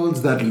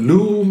clouds that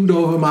loomed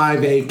over my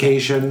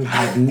vacation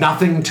had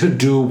nothing to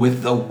do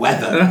with the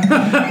weather. And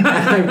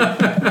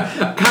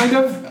I kind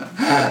of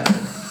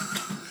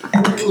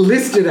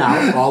listed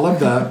out all of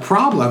the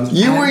problems.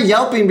 You were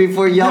yelping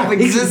before Yelp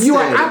existed. You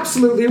are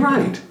absolutely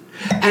right.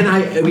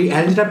 And we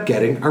ended up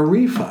getting a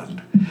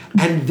refund.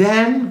 And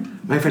then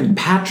my friend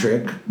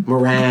Patrick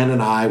Moran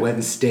and I went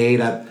and stayed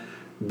at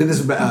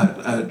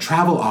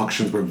travel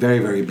auctions were very,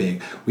 very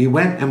big. We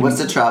went and what's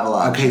the travel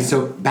auction? Okay,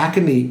 so back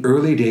in the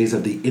early days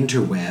of the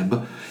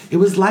interweb, it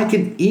was like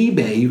an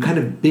eBay. You kind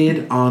of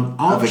bid on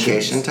auctions. A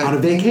vacation type? On a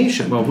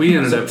vacation. Well, we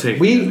ended up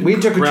taking. We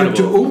took a trip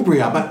to incredible-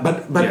 Umbria,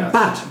 but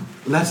Yes.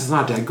 let's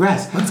not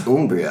digress. What's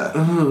Umbria?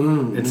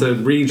 It's a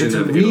region It's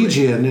a of Italy.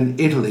 region in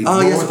Italy.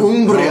 Oh yes, north of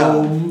Umbria.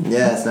 Rome,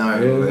 Yes, now I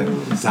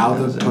remember. south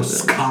of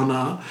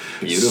Toscana.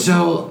 Beautiful.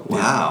 So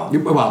Wow.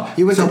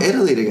 You went to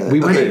Italy together. We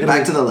went Okay, to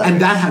back Italy, to the letter.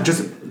 and that had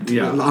just.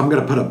 Yeah. I'm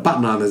going to put a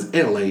button on this.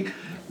 Italy.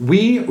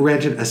 We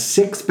rented a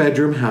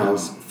 6-bedroom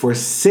house for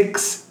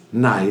 6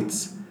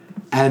 nights,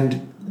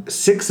 and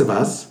 6 of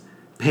us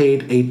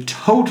paid a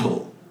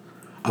total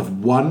of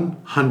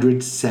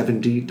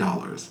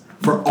 $170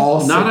 for all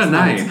 6 Not a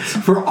nights.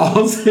 night. For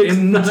all 6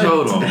 In nights.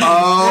 total.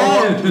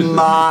 Oh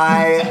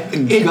my god!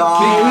 Because it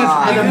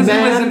was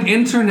man- an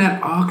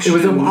internet auction. It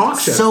was an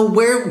auction. So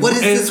what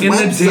is this in the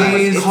website?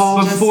 days It's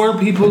called before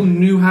people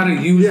knew how to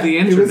use the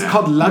It internet. was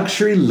called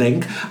Luxury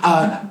Link.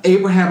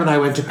 Abraham and I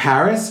went to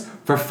Paris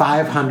for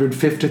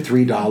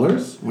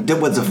 $553. Was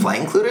the flight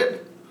included?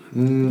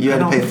 You I had to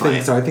don't pay think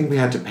flight. so. I think we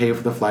had to pay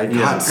for the flight.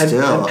 Yeah. And,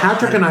 Still. and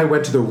Patrick and I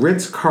went to the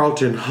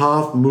Ritz-Carlton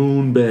Half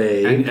Moon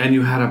Bay. and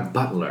you had a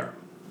butler.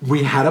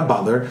 We had a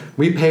butler.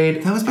 We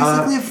paid. That was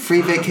basically a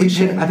free We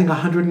vacation. paid, I think,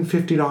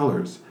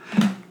 $150.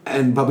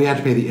 But we had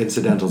to pay the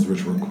incidentals,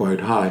 which were quite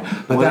high.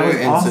 But What that are was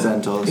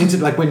incidentals?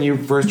 awesome. Like when you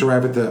first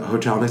arrive at the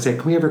hotel and they say,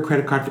 "Can we have a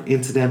credit card for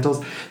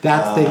incidentals?"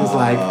 That's things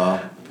like,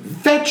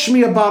 "Fetch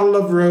me a bottle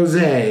of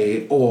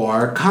rosé,"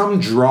 or "Come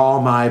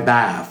draw my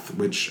bath,"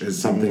 which is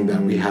something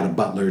that we had a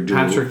butler do.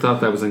 Patrick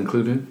thought that was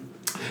included.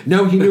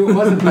 No, he knew it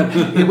wasn't, but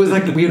it was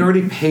like we had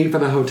already paid for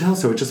the hotel,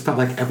 so it just felt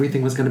like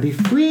everything was going to be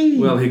free.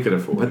 Well, he could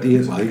afford But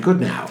it. he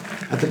could now.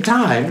 At the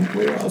time,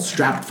 we were all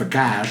strapped for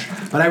cash,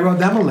 but I wrote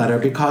them a letter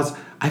because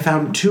I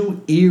found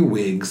 2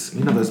 earwigs,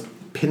 those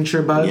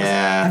pincher bugs?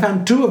 Yeah. I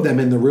found 2 of them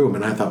in the room,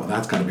 and I thought, well,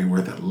 that's got to be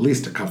worth at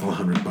least a couple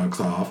 $100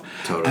 off.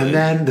 Totally. And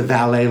then the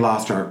valet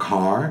lost our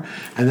car,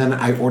 and then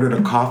I ordered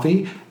a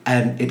coffee,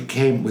 and it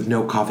came with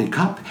no coffee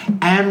cup,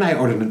 and I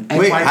ordered an egg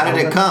Wait, white how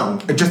did it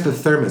omelet. come? Just the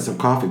thermos of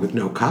coffee with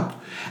no cup.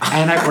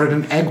 And I ordered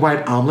an egg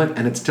white omelet,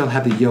 and it still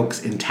had the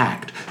yolks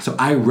intact. So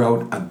I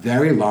wrote a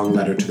very long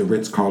letter to the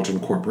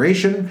Ritz-Carlton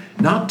Corporation,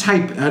 not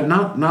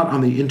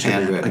on the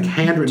internet, Handwritten. like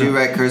handwritten. Do you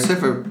write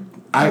cursive or?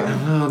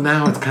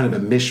 Now it's kind of a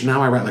mish.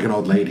 Now I write like an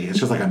old lady. It's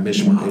just like a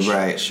mishmash.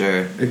 Right,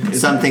 sure.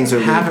 Some things are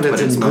half of Greek,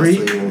 it's but in it's Greek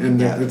mostly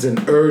and it's in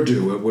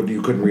Urdu.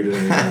 You couldn't read it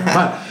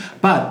anymore.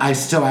 But I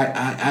still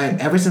I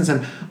ever since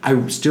then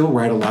I still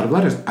write a lot of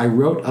letters. I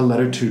wrote a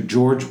letter to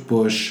George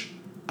Bush,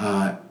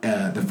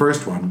 the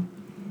first one,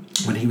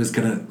 when he was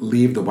going to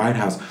leave the White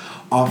House,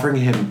 offering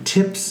him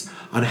tips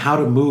on how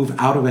to move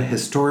out of a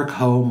historic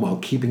home while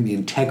keeping the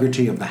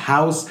integrity of the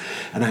house.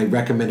 And I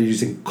recommended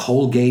using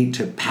Colgate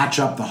to patch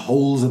up the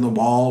holes in the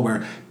wall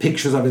where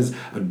pictures of his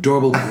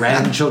adorable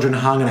grandchildren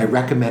hung. And I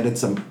recommended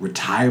some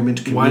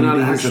retirement communities. Why not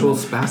in actual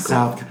the spackle?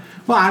 South.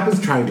 Well, I was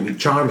trying to be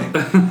charming.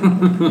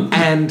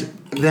 And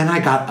then I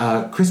got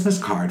a Christmas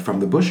card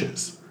from the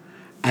Bushes.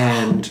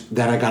 And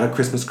then I got a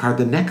Christmas card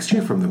the next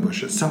year from the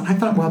Bushes. So I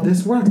thought, well,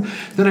 this works.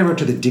 Then I wrote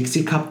to the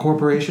Dixie Cup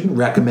Corporation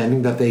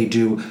recommending that they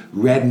do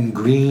red and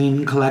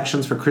green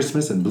collections for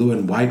Christmas and blue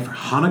and white for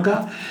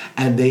Hanukkah.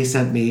 And they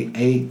sent me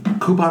a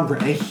coupon for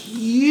a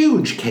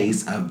huge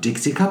case of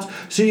Dixie Cups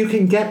so you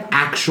can get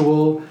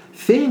actual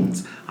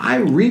things. I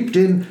reaped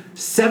in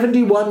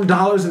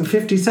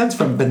 $71.50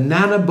 from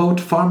Banana Boat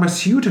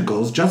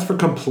Pharmaceuticals just for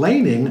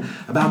complaining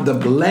about the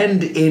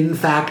blend-in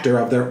factor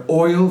of their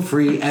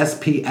oil-free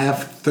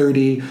SPF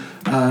 30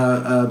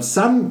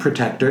 sun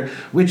protector,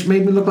 which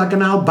made me look like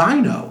an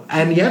albino.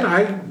 And yet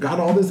I got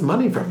all this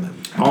money from them.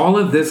 All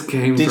of this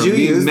came Did from you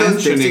me use those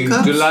Dixie mentioning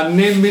cups?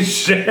 Delaney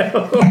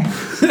Michelle,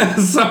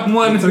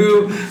 someone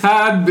who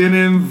had been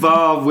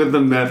involved with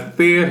the Met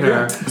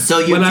Theater. So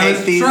you when I take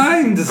was these-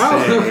 trying to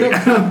say,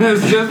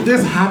 it's just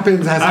This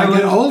happens as I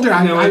get was- older.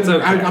 No, it's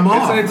okay. I'm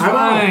off. It's I'm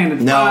off. fine.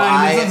 It's No,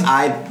 fine.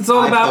 It's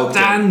all about poked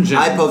him. tangents.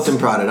 I poked and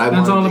prodded. I It's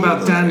wanted all to about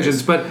get the letters.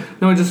 tangents. But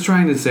no, I'm just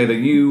trying to say that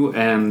you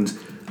and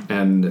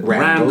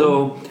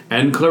Randall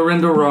and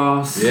Clarinda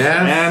Ross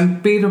Yes.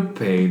 and Peter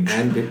Page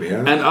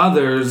And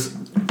others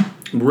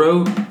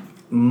wrote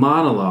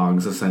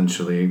monologues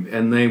essentially,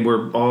 and they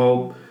were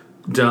all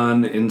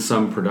done in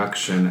some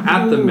production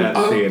at the Met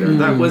Theater.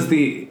 That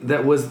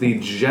was the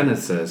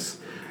genesis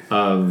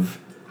of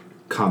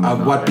Common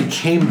Of what Knowledge.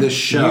 became this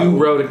show. You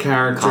wrote a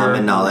character.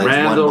 Common Knowledge,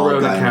 Randall one bald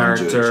wrote a guy, one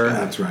Jewish character. guy.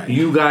 That's right.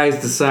 You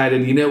guys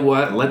decided, you know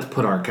what? Let's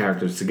put our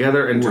characters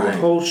together and do a Right.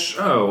 whole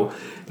show.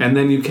 And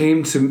then you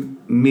came to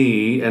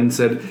me and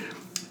said,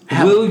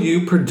 Hell. "Will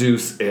you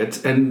produce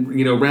it?" And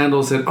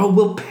Randall said, "Oh,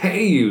 we'll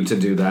pay you to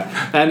do that."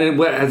 And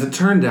as it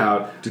turned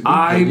out, we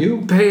I pay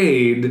you?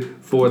 paid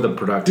for the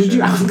production. Did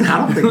you? I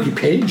don't think he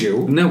paid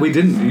you. No, we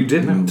didn't. You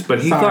didn't. But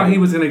he Sorry. thought he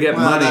was going to get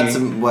Well, money. that's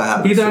what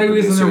happens He thought to he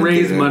was going producer to in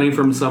raise theater. money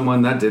from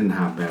someone. That didn't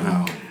happen.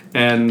 Oh.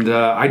 And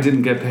I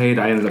didn't get paid.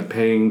 I ended up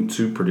paying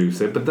to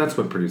produce it. But that's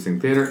what producing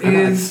theater I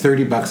got like is.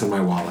 $30 in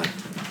my wallet.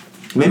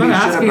 Maybe I'm you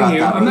not should have asking brought you.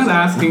 that I'm not rosé.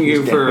 asking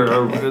you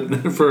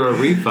for a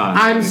refund.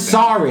 I'm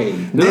sorry.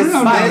 No, This,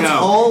 no, no, this no.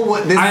 whole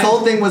I- whole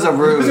thing was a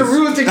ruse. It was a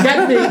ruse to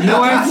get me.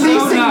 No, I'm so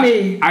Fleecing not.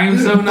 me. I'm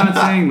so not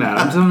saying that.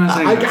 I'm so not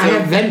saying I that.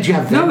 have Venmo. Do you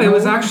have Venmo? No, it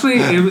was actually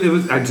it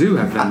was. I do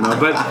have Venmo,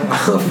 but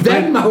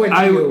Venmo it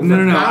I to you.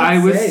 no. for I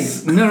God's was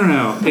sake.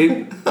 no.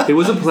 It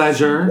was a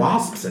pleasure.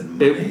 Wasps and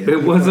money.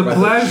 It was a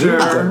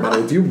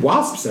pleasure. You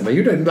wasps and money.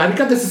 You didn't. I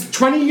got this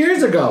 20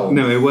 years ago.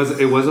 No, it was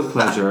a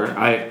pleasure.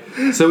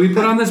 So we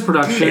put on this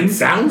production, It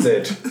sounds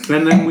it.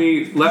 and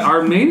then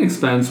our main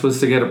expense was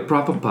to get a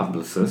proper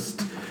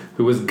publicist,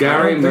 who was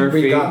Gary I don't think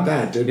Murphy. we got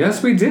that, did we?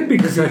 Yes, we did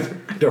because I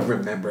don't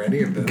remember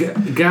any of this.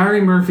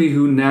 Gary Murphy,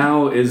 who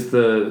now is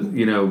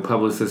the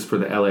publicist for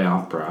the LA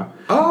Opera.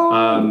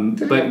 Oh,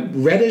 but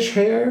reddish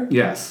hair.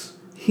 yes,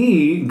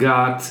 he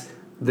got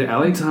the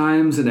LA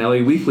Times and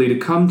LA Weekly to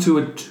come to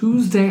a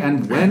Tuesday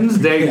and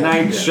Wednesday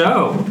night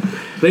show.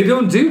 They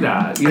don't do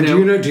that, And do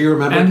you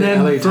remember And what the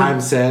then LA for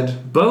Times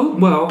said? Both.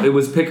 Well, it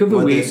was pick of the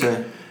What'd they week.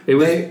 say? It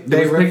was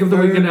They pick of the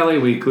week in referred-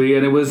 LA Weekly,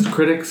 and it was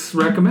critics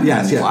recommended.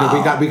 Yes. Wow.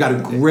 No, we got a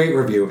great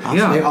review.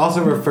 Yeah. They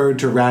also referred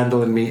to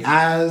Randall and me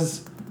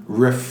as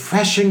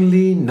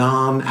refreshingly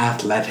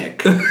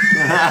non-athletic.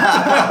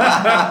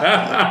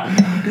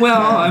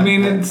 Well, I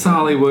mean, it's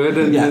Hollywood,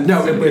 and Yeah,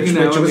 no, which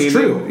was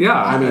true. Yeah,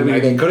 I mean,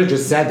 they could have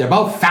just said they're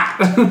both fat.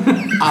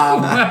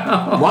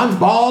 One's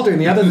bald and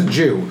the other's a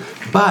Jew.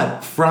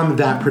 But from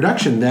that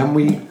production, then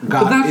we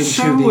got that into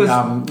show the was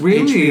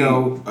really-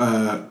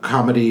 HBO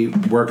comedy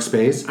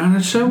workspace. and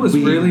the show was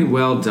really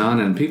well done,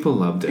 and people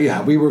loved it.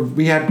 Yeah,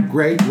 we had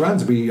great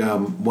runs. We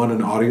won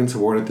an audience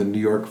award at the New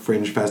York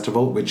Fringe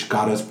Festival, which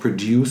got us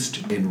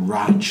produced in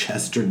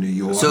Rochester, New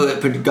York. So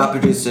it got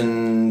produced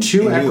in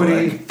Two in New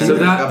Equity. York. So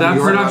that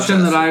New York, production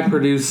that Rochester. I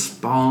produced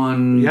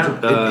spawned.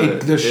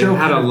 The show it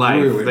had kind a of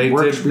life. grew. They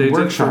We did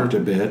workshopped for a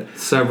bit,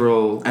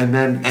 several. and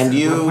then And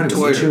you what it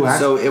was, toured. 2 acts.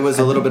 So it was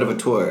a little bit of a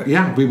tour.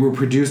 Yeah, we were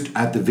produced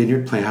at the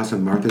Vineyard Playhouse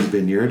in Martha's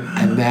Vineyard,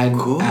 and then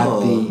Cool. at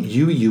the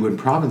UU in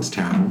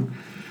Provincetown.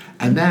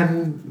 And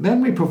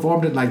then we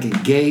performed at like a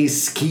gay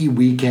ski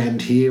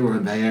weekend here or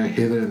there,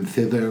 hither and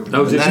thither.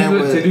 Oh,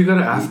 did you go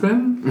to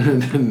Aspen?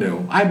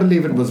 No, I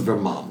believe it was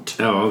Vermont.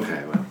 Oh,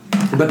 okay. Well,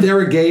 But there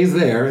were gays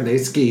there, and they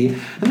ski,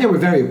 and they were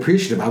very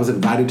appreciative. I was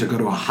invited to go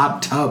to a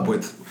hot tub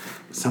with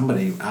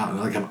somebody,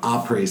 like an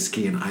après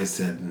ski, and I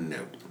said no.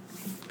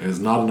 There's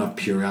not enough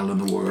Purell in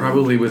the world.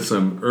 probably with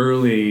some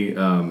early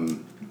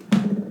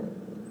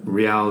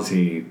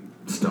reality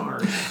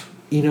stars.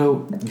 You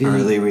know,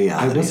 Early I will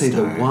reality say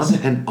stars. the one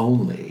and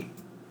only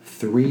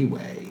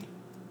three-way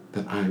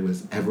that I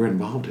was ever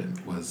involved in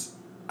was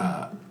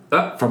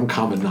from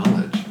Common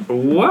Knowledge.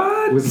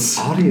 What? It was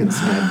an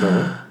audience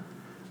member.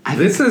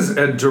 This is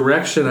a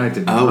direction I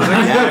did not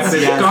yes,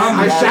 expect. yes,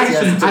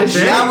 Conversation yes.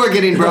 today. Now we're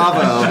getting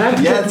Bravo.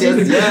 yes.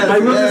 I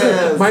will say,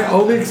 yes. my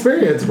only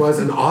experience was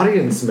an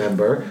audience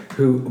member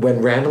who,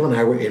 when Randall and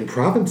I were in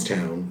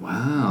Provincetown,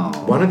 Wow.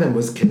 one of them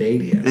was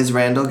Canadian. Is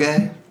Randall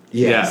gay?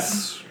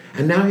 Yes.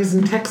 And now he's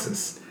in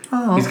Texas.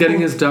 He's getting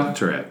his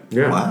doctorate.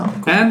 Yeah. Wow.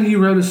 And he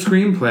wrote a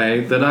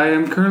screenplay that I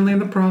am currently in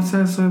the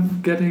process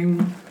of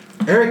getting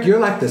Eric, you're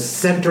like the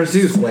center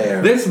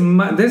square. This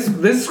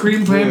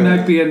screenplay Yeah.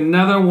 might be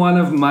another one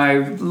of my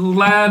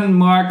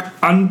landmark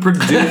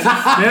unproduced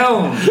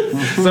films.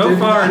 So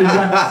far,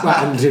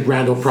 And did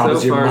Randall promise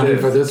So you far it money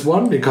is. for this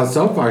one? Because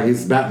so far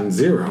he's batting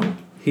zero.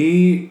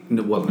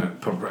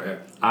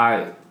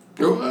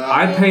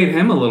 I paid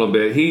him a little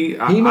bit. He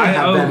may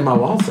have Venmo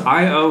also.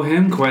 I owe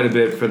him quite a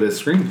bit for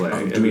this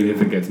screenplay. I mean,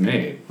 if it gets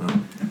made.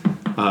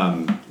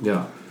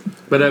 Yeah.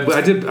 But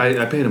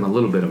I paid him a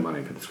little bit of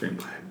money for the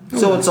screenplay.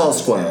 So it's all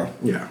square.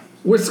 Yeah.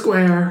 We're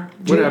square.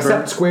 Do you Whatever.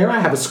 accept Square? I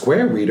have a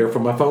Square reader for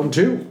my phone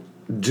too.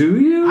 Do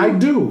you? I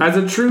do. As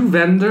a true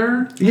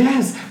vendor?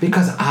 Yes,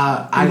 because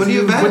I What do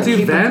you vend? What do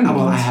you vend?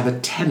 Well, I have a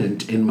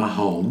tenant in my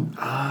home,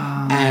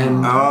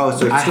 and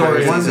So I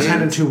storage have one is-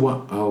 tenant who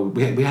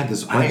we had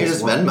this. Why don't you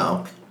just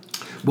Venmo?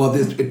 Well,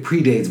 it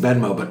predates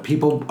Venmo, but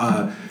people,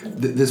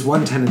 this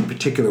one tenant in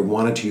particular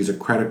wanted to use a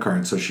credit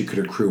card so she could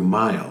accrue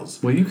miles.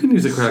 Well, you can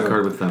use a credit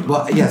card with them.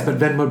 Well, yes, but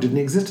Venmo didn't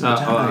exist at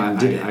the time. I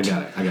did it?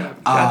 got it.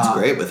 That's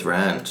great with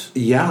rent.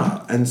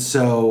 Yeah, and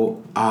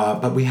so,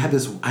 but I had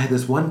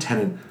this one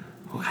tenant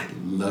who I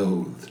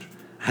loathed.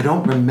 I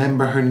don't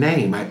remember her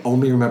name. I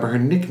only remember her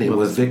nickname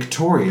was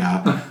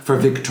Victoria for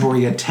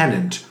Victoria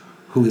Tennant,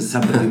 who is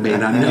somebody you may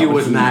not know. You It's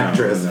wouldn't an know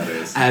actress. who that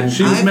is. And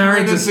She's I've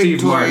married heard to of Steve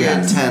Victoria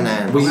Martin.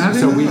 Tennant. we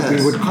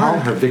Yes. would call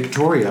her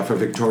Victoria for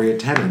Victoria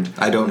Tennant.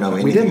 I don't know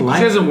anything. We didn't like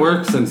She hasn't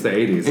worked since the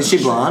 80s. Is she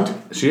blonde?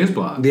 She is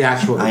blonde. the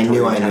actual I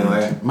Victoria knew I knew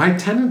Tennant. her. My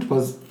tenant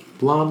was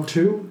blonde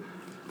too.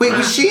 Wait,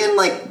 was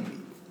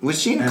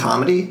she in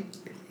comedy?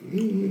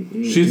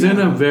 She's in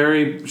a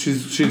very...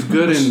 She's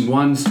good in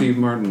one Steve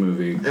Martin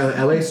movie.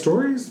 L.A.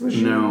 Stories? Was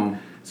she? No.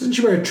 Didn't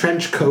she wear a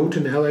trench coat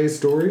in L.A.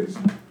 Stories?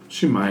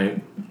 She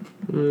might.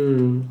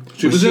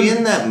 She Was she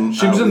in that?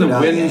 She was in the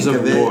Without Winds of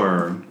Yankovic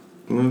War.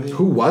 movie.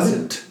 Who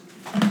wasn't?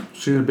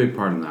 She had a big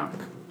part in that.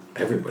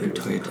 Everybody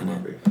was in Victoria that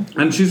Tennant.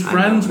 movie. And she's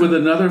friends with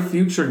another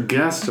future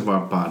guest of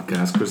our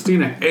podcast,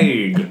 Christina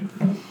Haig.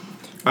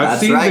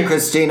 That's right,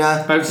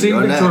 Christina. I've seen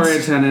You're Victoria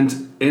next.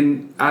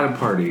 Tennant at a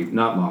party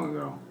not long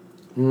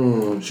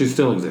ago. She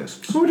still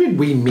exists. Who did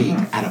we meet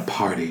at a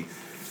party?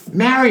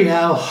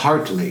 Marielle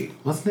Hartley,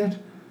 wasn't it?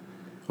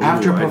 I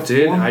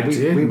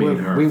did meet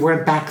her. We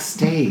were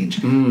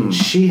backstage.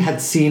 She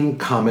had seen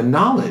Common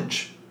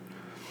Knowledge.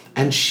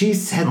 And she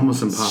said...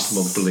 Almost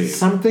impossible to believe.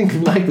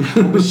 Something like...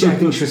 I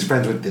think she was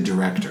friends with the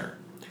director.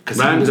 'Cause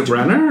he was Randa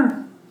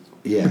Brenner?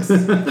 Yes.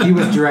 He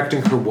was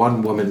directing her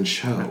one-woman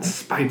show.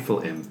 Spiteful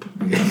imp.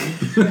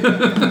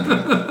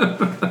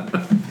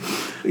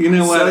 You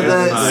know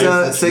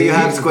what? So you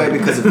have Square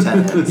because of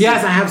tenants.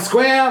 Yes, I have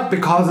Square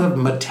because of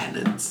my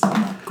tenants.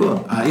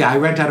 Cool. I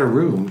rent out a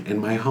room in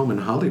my home in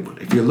Hollywood.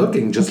 If you're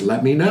looking, just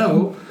let me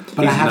know.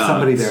 But I He's have nuts.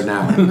 somebody there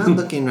now. I'm not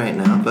looking right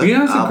now, but He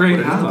has a I'll great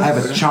put it house. on. I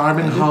have a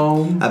charming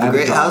home. I have a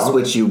great house, dog.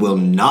 which you will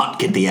not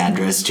get the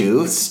address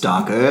to,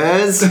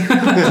 stalkers. Do you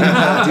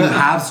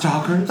have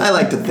stalkers? I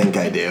like to think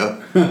I do.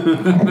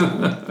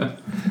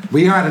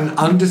 We are at an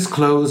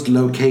undisclosed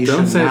location.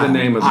 Don't say now. the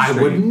name of the I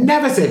street. would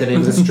never say the name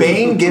of the street.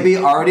 Bane Gibby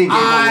already gave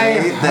I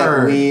away that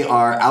heard. we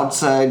are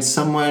outside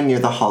somewhere near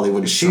the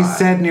Hollywood She side.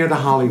 said near the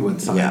Hollywood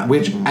sign, Yeah.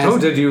 which... Oh,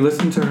 did you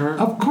listen to her?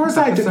 Of course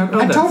I did. episode? Oh,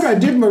 I told her I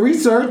did my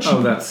research.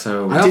 Oh, that's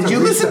so... I also Did you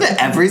listen researched-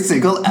 to every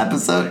single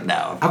episode?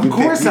 No. Of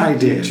course I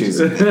did.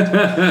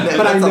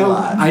 But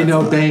I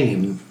know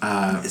Bane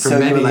for So you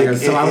many were like,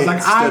 years, so I was it like, I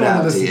stood want out to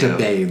to listen to you.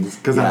 Bane's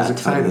because I Yeah, was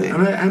excited.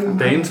 totally. And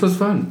Baines was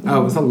fun.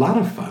 oh, it was a lot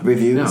of fun.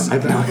 Reviews?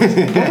 No.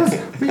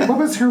 What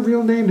was her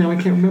real name now? I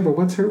can't remember.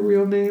 What's her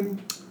real name?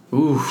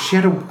 Ooh, She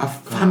had a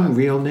fun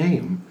real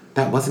name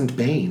that wasn't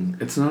Bane.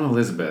 it's not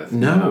Elizabeth.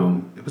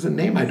 No, it was a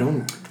name I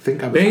don't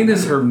think I was. Bane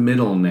is her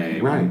middle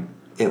name. Right.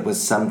 It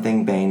was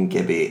something Bane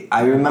Gibby.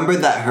 I remember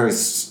that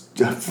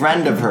a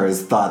friend of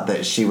hers thought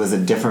that she was a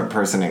different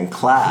person in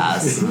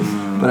class,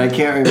 but I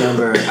can't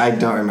remember. I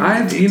don't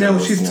remember. the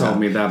details, She's yeah. told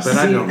me that, but See,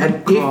 I don't and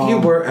recall. if you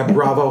were a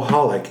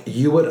Bravo-holic,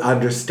 you would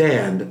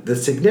understand the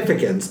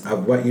significance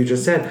of what you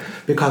just said.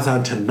 Because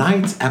on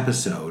tonight's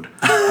episode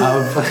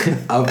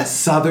of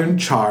Southern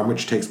Charm,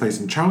 which takes place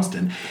in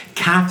Charleston,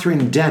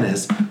 Catherine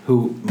Dennis,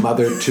 who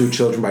mothered 2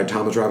 children by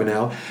Thomas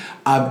Ravenel,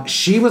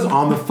 she was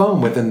on the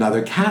phone with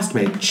another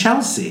castmate,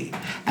 Chelsea.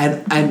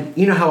 And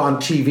you know how on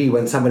TV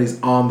when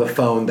somebody's on the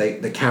phone,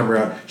 the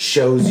camera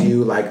shows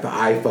you like the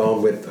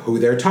iPhone with who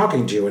they're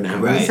talking to and how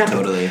many Right, seconds.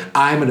 totally.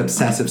 I'm an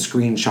obsessive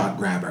screenshot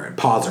grabber,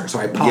 pauser. So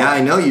I paused. Yeah,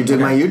 I know. You did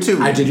my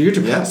YouTube. I did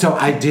YouTube. Yeah. So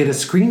I did a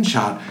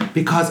screenshot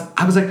because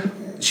I was like,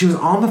 she was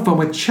on the phone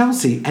with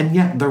Chelsea, and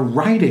yet the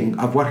writing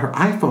of what her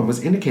iPhone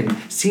was indicating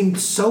seemed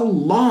so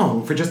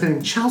long for just the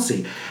name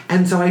Chelsea.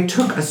 And so I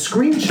took a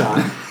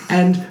screenshot,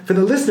 and for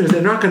the listeners,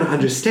 they're not going to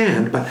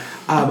understand, but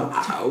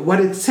what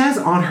it says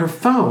on her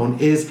phone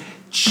is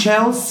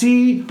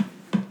Chelsea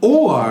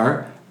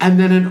or, and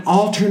then an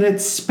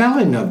alternate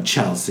spelling of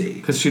Chelsea.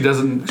 Because she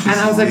doesn't... And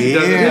I was like, she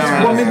doesn't know this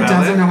how to woman spell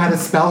doesn't it. know how to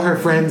spell her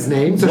friend's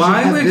name, so Why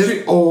she has would this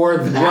you- or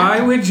that.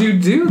 Why would you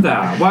do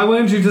that? Why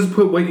wouldn't you just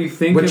put what you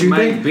think What it you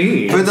might think?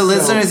 be? For the So-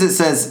 listeners, it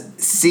says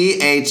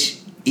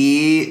CHELSEA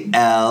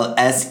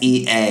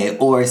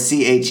or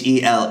CHELSIE.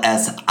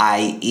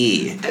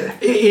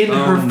 in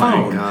her my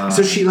phone? God.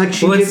 So she well,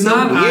 gives it's no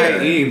not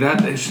weird. IE.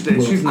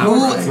 She's not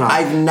Who? right.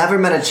 I've never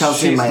met a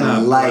Chelsea in She's my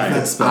not life right.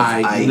 that spells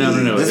I- IE.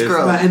 No, This it is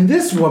girl. But, and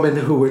this woman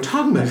who we're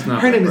talking about,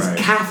 not her name right.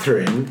 is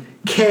Catherine,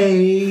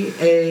 Kathryn.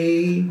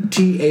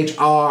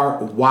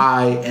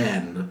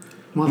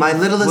 My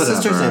littlest Whatever.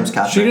 sister's name's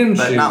Catherine, She didn't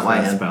but choose not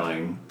that YN.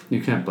 spelling.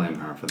 You can't blame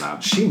her for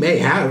that. She may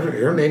have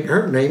her name.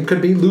 Her name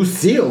could be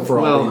Lucille for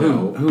all Well, we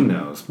know. who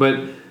knows? But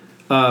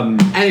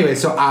Anyway,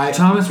 so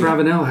Thomas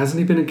Ravenel, hasn't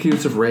he been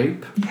accused of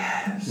rape?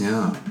 Yes.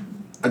 Yeah.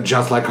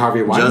 just like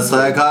Harvey Weinstein. Just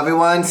like Harvey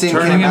Weinstein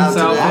Turning came out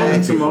himself today.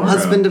 on tomorrow.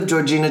 Husband of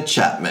Georgina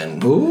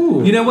Chapman.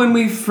 Ooh. You know, when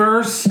we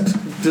first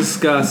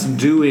discussed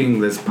doing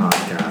this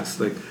podcast,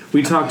 like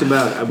we talked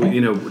about,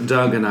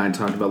 Doug and I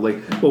talked about, like,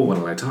 well, what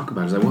did I talk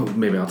about? Is like, well,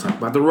 maybe I'll talk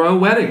about the royal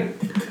wedding,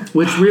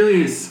 which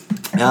really,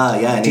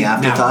 Yeah, any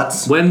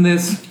afterthoughts? when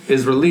this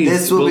is released,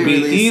 This will be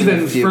released in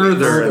even a few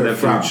further in the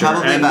weeks. Further future, from.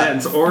 Probably and about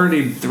it's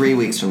already 3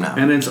 weeks from now.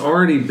 and it's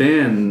already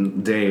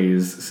been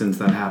days since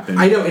that happened.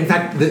 I know. In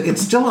fact,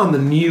 it's still on the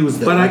news.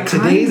 Though. But I Like,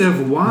 kind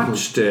of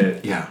watched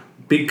it Yeah.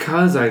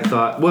 because I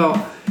thought,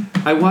 well,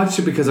 I watched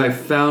it because I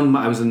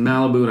was in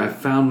Malibu and I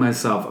found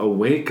myself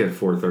awake at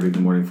 4:30 in the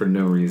morning for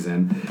no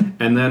reason.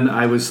 And then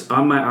I was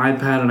on my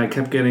iPad and I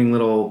kept getting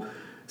little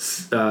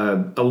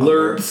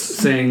alerts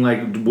saying, like,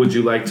 would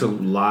you like to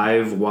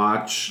live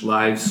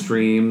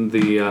stream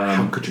the...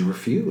 How could you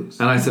refuse?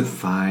 and I said,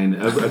 fine.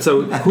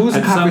 So Whose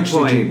at some coverage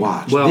point, did you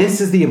watch? Well,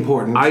 This is the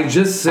important. I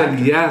just said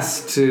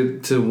yes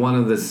to one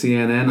of the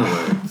CNN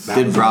alerts. That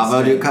Did was a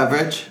Bravo do mistake.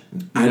 coverage?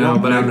 I No,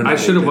 don't- but no, I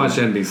they should have didn't. watched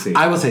NBC.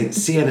 I will say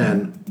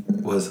CNN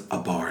was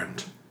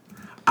abhorrent.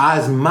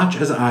 As much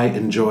as I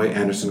enjoy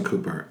Anderson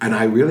Cooper, and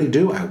I really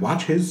do, I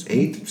watch his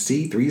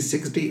 8C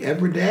 360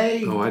 every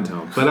day. Oh, I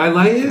don't. But I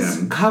like His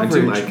him. coverage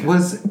I do like him.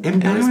 was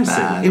embarrassing.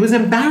 bad. It was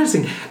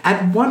embarrassing.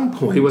 At one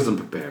point, He wasn't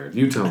prepared.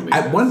 You told me.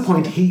 At one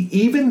point, he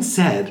even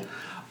said,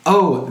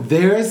 "Oh,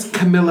 there's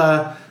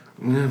Camilla.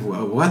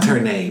 What's her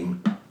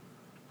name?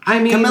 I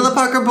mean, Camilla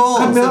Parker Bowles.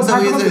 Camilla That's how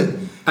Parker he Bowles. is.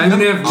 I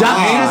mean, if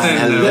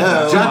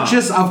hello.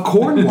 Duchess of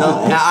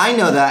Cornwall." Now I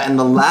know that, and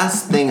the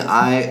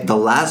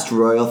last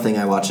royal thing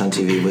I watched on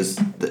TV was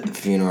the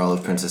funeral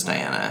of Princess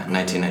Diana,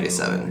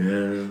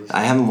 1997.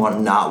 I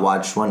haven't not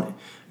watched one.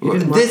 You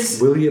didn't watch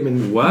William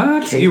and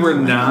What? Kate You were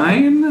Winslet.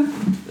 9?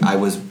 I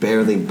was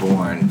barely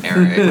born,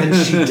 Eric. And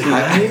she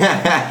died.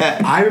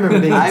 I remember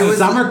being in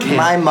summer camp.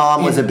 My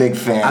mom was a big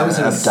fan I was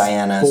in of a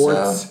Diana.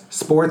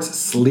 sports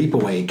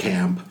sleepaway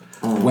camp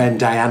when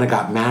Diana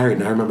got married,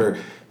 and I remember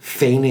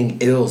feigning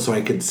ill so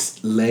I could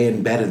lay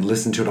in bed and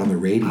listen to it on the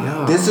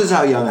radio. This is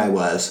how young I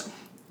was.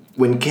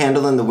 When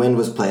Candle in the Wind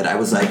was played, I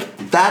was like,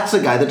 that's the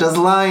guy that does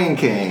Lion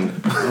King.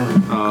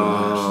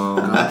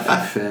 God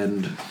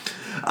defend.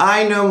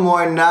 I know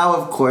more now,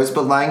 of course,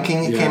 but Lion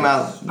King came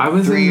out I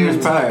was 3 in years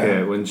Nantucket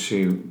prior. when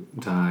she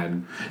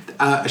died.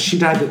 She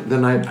died the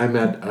night I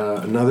met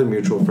another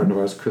mutual friend of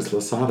ours, Chris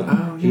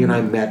Lasada. He and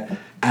I met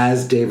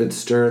as David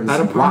Stern's At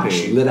a watch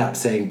party. lit up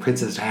saying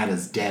Princess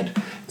Diana's dead.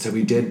 So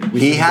we did.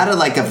 He had a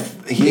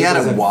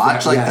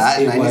watch like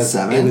that in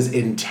 '97. It was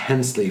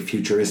intensely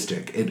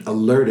futuristic. It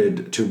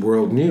alerted to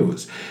world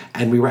news,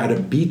 and we were at a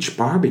beach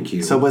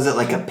barbecue. So was it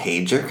like a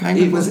pager kind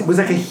of? It was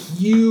like a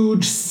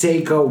huge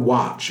Seiko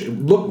watch. It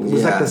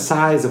was like the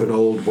size of an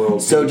old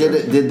world. So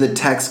pager. did the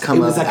text come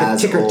It was up like a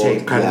as ticker old?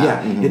 tape kind of.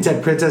 Yeah, Mm-hmm. it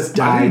said Princess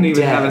died. I didn't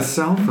even dead. have a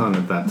cell phone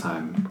at that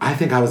time. I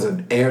think I was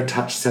an Air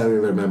Touch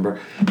cellular member,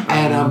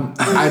 and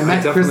I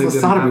met Chris definitely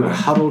didn't Lasada. have We were it.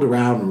 huddled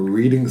around,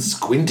 reading,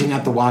 squinting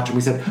at the watch, and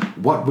we said,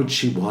 "What would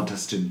she want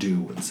us to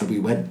do?" And so we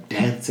went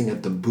dancing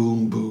at the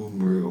Boom Boom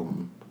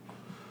Room.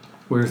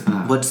 Where's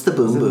that? What's the It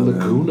was boom in boom?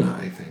 room? Laguna,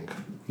 I think.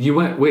 You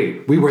went,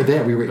 wait. We were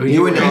there. We were.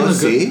 You were in the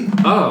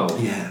OC? Oh.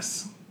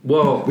 Yes.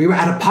 Whoa. We were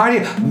at a party.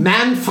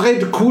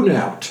 Manfred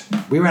Kunert.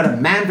 We were at a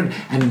Manfred,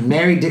 and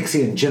Mary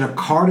Dixie and Jenna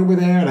Carter were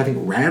there, and I think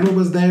Randall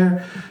was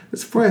there. It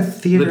was for a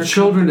theater. The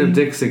Children company. of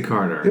Dixie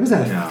Carter. It was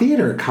at a Yeah.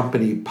 theater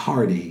company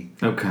party.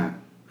 Okay.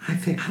 I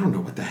don't know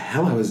what the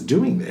hell I was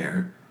doing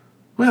there.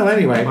 Well,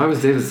 anyway, Why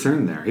was David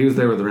Stern there? He was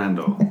there with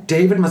Randall.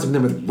 David must have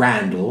been with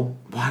Randall.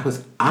 Why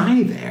was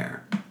I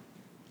there?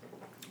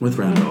 With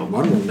Randall.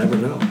 One will never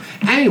know.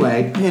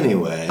 Anyway,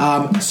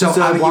 so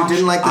I watched, you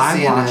didn't like the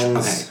CNNs?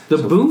 Okay, The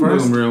so Boom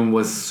first, Boom Room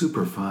was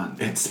super fun.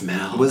 It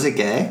smelled. Was it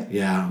gay?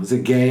 Yeah, it was a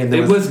gay, and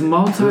there It was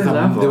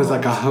multi-level. There was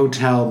like a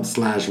hotel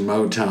 /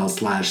 motel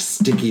 /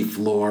 sticky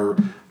floor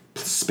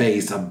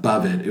space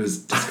above it. It was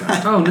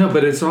disgusting. Oh no,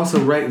 but it's also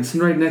it's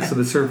right next to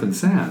the Surf and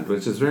Sand,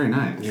 which is very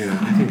nice. Yeah,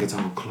 I think it's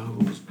all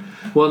closed.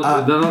 Well,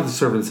 not the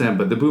Surf and Sand,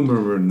 but the Boom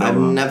Boom Room I've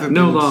never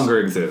no been longer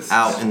exists.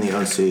 Out in the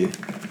OC.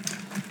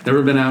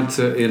 Never been out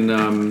in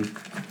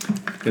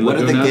What are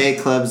the Laguna. gay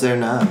clubs there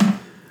now?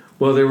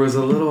 Well, there was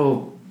a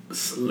little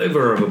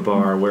sliver of a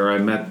bar where I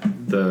met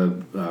the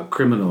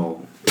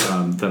criminal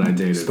that I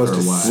dated for a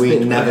while. We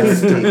never.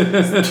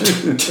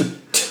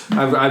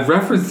 I've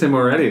referenced him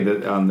already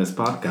on this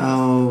podcast.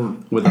 Oh,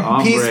 with the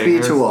ombre peace be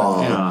to hairstyle.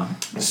 all. Yeah.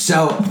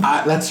 So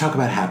let's talk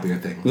about happier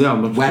things. Yeah,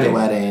 let's do The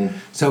wedding.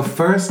 So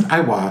first, I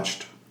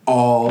watched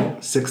all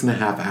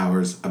 6.5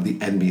 hours of the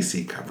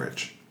NBC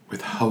coverage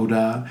with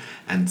Hoda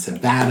and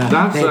Savannah.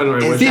 That's They- what I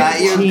Is wish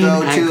that your 15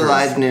 go-to anchors.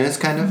 live news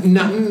kind of?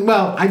 No,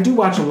 well, I do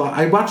watch a lot.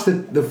 I watch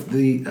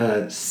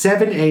the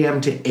 7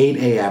 a.m. to 8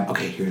 a.m.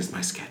 Okay, here's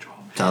my schedule.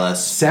 Tell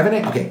us.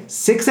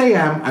 6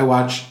 a.m. I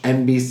watch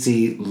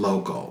NBC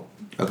local.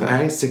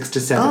 Okay. 6 to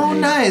 7 Oh, a.m.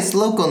 nice.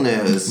 Local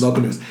news.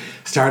 Local news.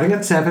 Starting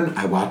at 7,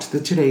 I watch the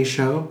Today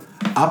Show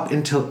up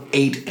until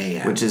 8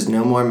 a.m. Which is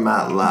no more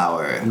Matt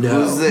Lauer.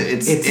 no, Who's the,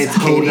 it's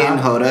Hoda, Katie and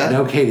Hoda.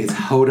 No, Katie, it's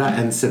Hoda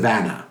and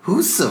Savannah.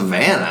 Who's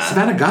Savannah?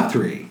 Savannah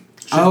Guthrie.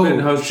 She's been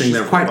hosting she's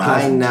there for quite a while. I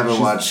pleasant. never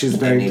watched she's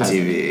very any pleasant.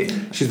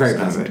 TV. She's very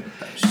Sounds pleasant.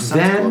 right. She sounds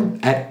Then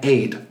cool. at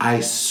 8, I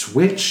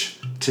switch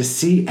to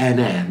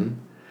CNN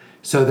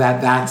so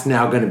that's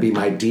now going to be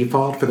my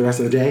default for the rest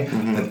of the day.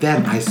 Mm-hmm. But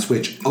then I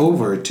switch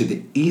over to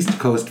the East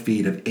Coast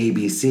feed of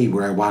ABC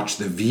where I watch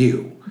The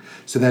View.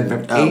 So then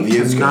from 8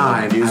 View's to good.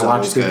 9, View's I watch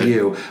always The good.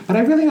 View. But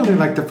I really only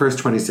like the first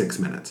 26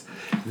 minutes.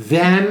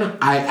 Then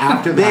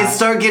after They that...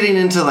 start getting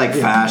into like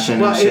fashion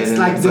Well, and shit. it's and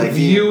like The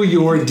View,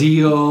 Your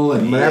Deal,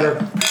 and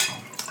whatever.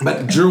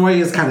 But Joy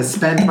is kind of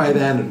spent by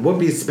then, and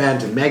Whoopi's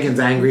spent, and Megan's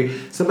angry.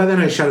 So by then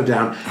I shut it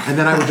down, and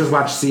then I would just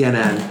watch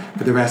CNN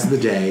for the rest of the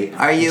day.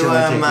 Are you until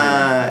I take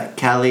my-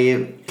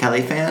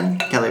 Kelly fan?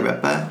 Kelly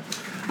Ripa?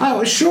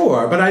 Oh,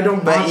 sure, but I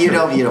don't. But watch you her.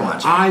 don't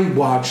watch her. I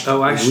watched.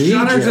 Oh, I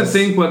shudder to Regis.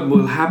 think what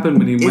will happen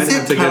when you might it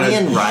have to Kelly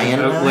get and Ryan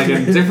now? like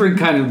a different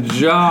kind of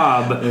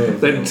job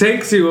that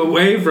takes you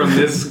away from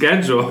this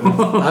schedule.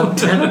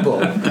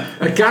 Untenable.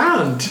 I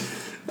can't.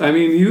 I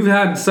mean, you've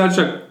had such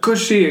a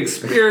cushy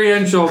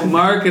experiential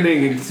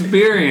marketing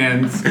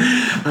experience I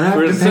have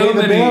for to pay so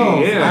the many bills.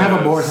 years.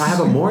 I have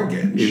a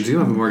mortgage. You do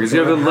have a mortgage. So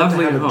You have a I have to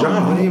lovely have a home.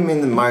 job. What do you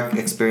mean the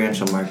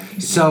experiential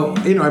market? So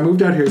I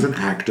moved out here as an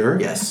actor.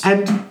 Yes.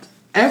 And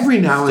every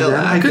now and Still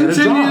then I get a job.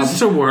 Continues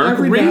to work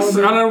Every now and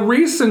then- on a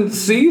recent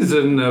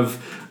season of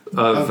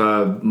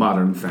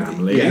Modern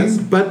Family. Yes,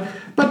 but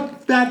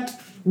that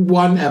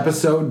one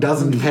episode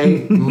doesn't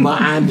pay my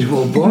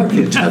annual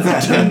mortgage as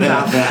it turns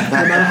out.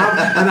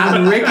 And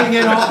I'm raking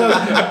in all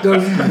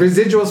those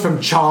residuals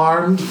from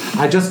Charmed.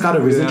 I just got a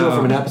residual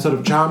from an episode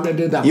of Charmed I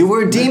did. That You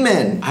was- were a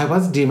demon. I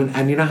was a demon.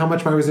 And you know how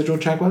much my residual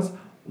check was?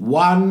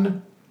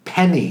 1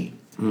 penny.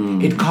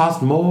 It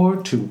cost more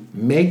to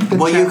make the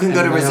Well, check you can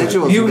go to and mail it.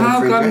 residuals. You and get a have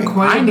free gotten drink.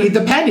 quite. I need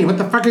the penny. What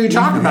the fuck are you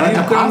talking about? I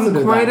You've deposited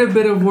done quite that. a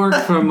bit of work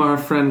from our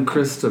friend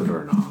Krista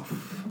Vernoff.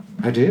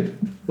 I did?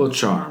 Well,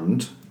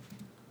 Charmed.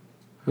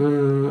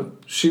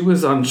 She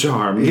was on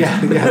Charmed.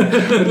 Yeah.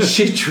 But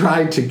she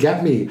tried to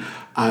get me.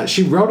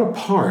 She wrote a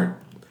part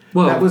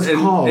Well, that was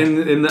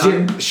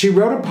called. She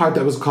wrote a part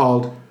that was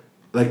called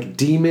like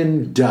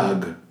Demon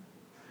Doug,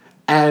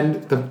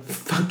 and the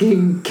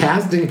fucking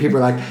casting people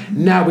are like,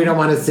 "No, we don't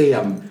want to see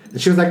him.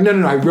 And she was like, no,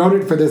 I wrote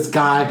it for this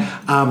guy.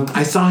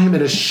 I saw him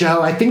in a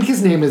show. I think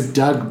his name is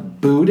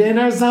Doug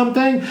Budin or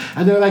something.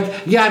 And they're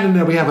like, yeah,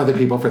 no, we have other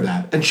people for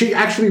that. And she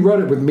actually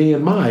wrote it with me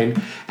in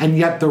mind. And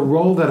yet the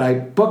role that I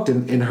booked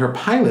in her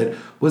pilot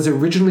was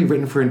originally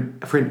written for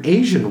an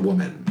Asian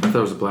woman. I thought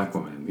it was a black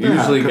woman.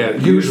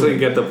 Usually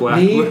get the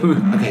black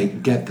woman. Okay,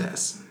 get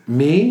this.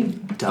 Me,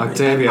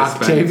 Octavia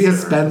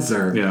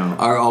Spencer. Yeah.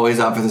 Are always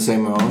out for the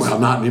same roles. Well,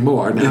 not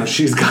anymore. Now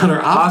she's got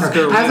her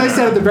Oscar. As I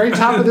said at the very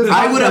top of this podcast,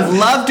 I would have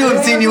loved to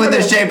have seen you in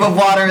The Shape of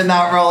Water in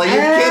that role. Are you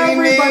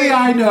kidding me? Everybody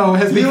I know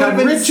has become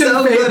rich so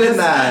and famous, good in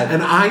that.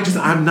 and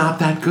I'm not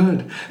that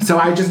good. So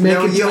I just make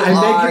it. Make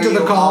it to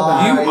the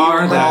callback. You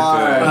are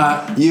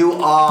that good. You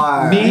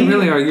are. You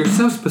really are. You're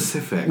so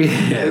specific.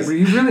 Yes.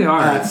 You really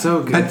are. It's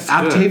so good. But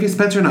Octavia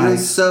Spencer and I,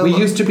 we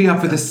used to be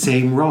up for the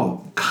same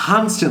role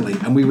constantly,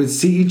 and we would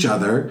see each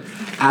other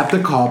at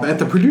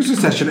the producer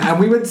session, and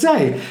we would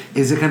say,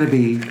 "Is it going to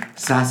be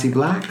sassy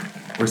black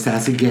or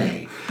sassy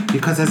gay?"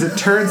 Because as it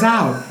turns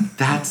out,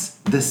 that's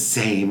the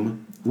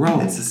same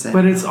role. It's the same.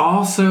 But it's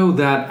also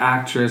that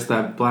actress,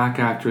 that black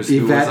actress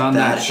who was on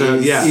that show.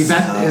 Yes.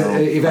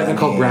 Yvette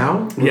Nicole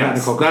Brown.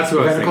 Yes, that's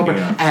what I was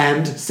thinking of.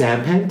 And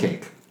Sam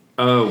Pancake.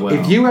 Oh, well.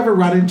 If you ever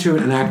run into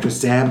an actor,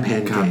 Sam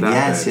Pancake, God,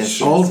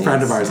 yes, old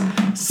friend of ours,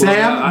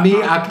 Sam,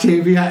 me,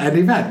 Octavia, and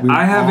Yvette.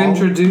 I have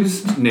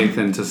introduced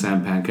Nathan to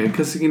Sam Pancake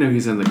because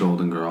he's in the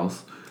Golden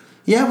Girls.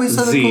 Yeah, we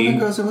saw the Golden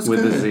Girls. It was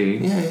with good. the Z.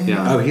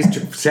 Yeah. Oh,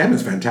 Sam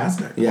is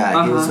fantastic.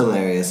 Yeah, he was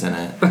hilarious in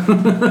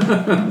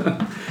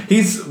it.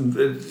 He's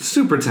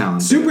super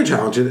talented. Super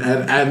talented,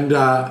 and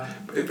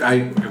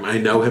I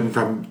know him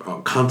from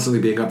constantly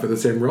being up for the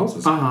same roles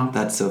as him.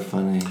 That's so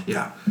funny.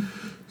 Yeah.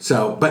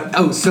 So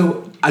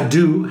I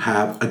do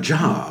have a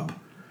job,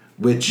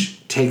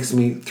 which takes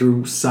me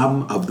through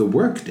some of the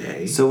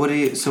workday. So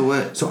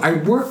I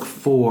work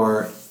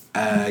for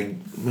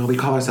we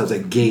call ourselves a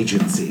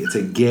gaygency. It's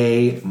a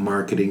gay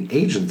marketing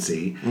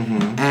agency,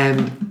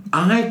 and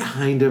I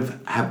kind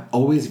of have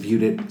always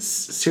viewed it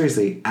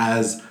seriously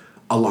as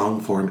a long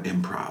form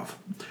improv,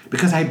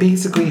 because I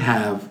basically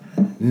have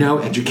no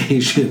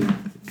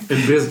education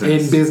in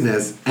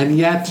business, and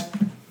yet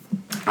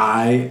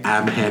I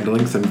am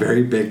handling some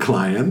very big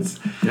clients.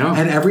 Yeah.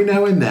 And every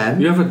now and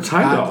then you have a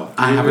title.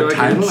 I have a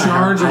title. In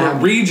charge of a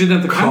region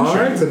of the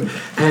country.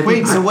 And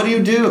wait, so what do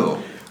you do?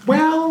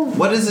 Well,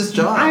 what is this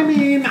job? I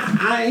mean,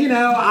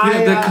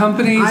 the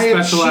company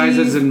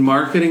specializes in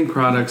marketing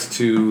products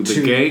to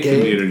the gay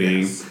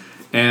community. Yes.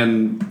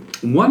 And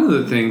one of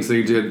the things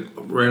they did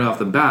right off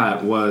the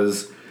bat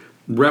was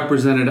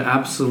represented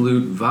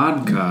Absolute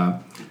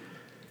Vodka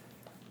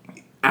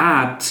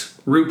at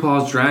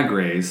RuPaul's Drag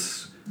Race.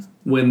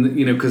 When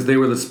because they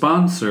were the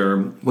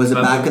sponsor. Was it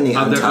back in the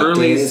Untucked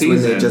days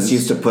seasons. when they just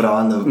used to put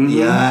on the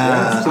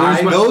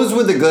So those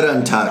were the good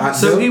Untucked.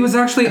 So he was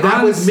actually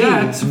on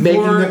set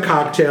making the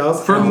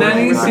cocktails for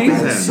many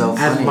seasons. So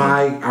and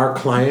our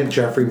client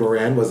Jeffrey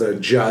Moran was a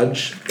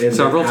judge in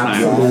several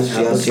times.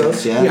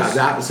 Yes. Yeah,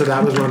 that was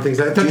one of the things.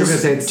 I thought you were going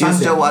to say. Do you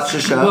still watch the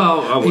show?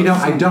 Well,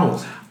 I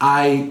don't.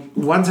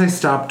 Once I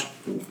stopped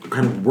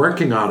kind of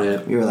working on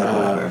it. You were like,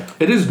 whatever.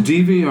 It is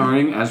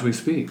DVRing as we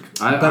speak.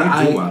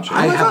 I do watch it.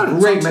 I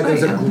have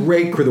there's a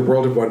great crew. The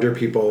World of Wonder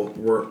people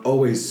were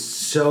always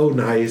so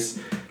nice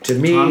to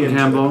me Tom and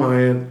Campbell. to the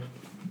client.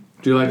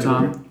 Do you like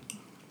Tom?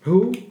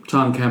 Who?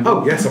 Tom Campbell.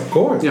 Oh yes, of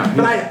course. Yeah.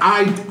 But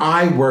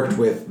I worked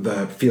with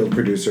the field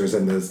producers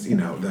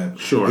and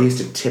Sure. I used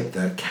to tip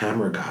the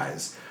camera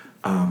guys.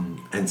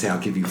 And say, I'll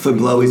give you For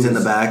blowies in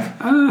the back.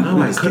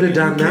 I could have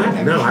done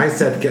that. No, I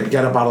said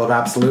get a bottle of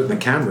Absolute in the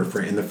camera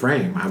in the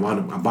frame. I want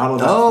a bottle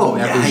of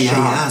Absolute every shot.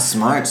 Yeah,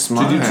 smart.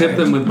 Did you tip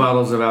them with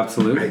bottles of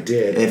Absolute? I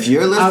did. If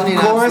you're listening,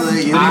 of course,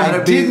 Absolute, you I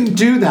gotta be. didn't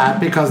do that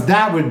because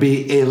that would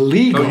be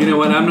illegal. Oh, you know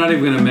what? I'm not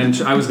even going to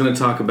mention. I was going to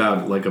talk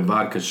about like a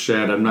vodka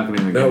shed. I'm not going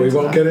to. No, we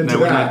won't get into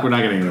that. We're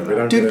not getting into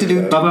that.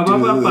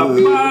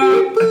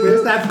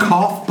 Where's that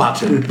cough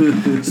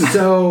button?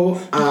 So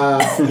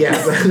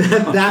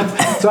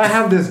so I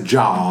have this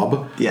job.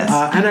 Yes.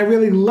 And I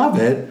really love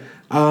it.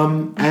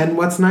 And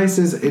what's nice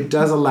is it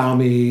does allow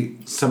me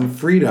some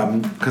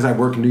freedom because I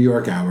work New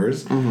York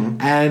hours,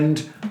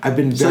 and I've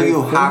been very. So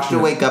you have to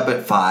fortunate. wake up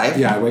at 5.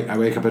 Yeah, I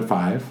wake up at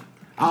 5.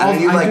 Are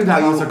you I do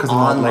that also are you 'cause I'm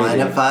not online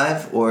lady. at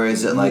 5, or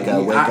is it like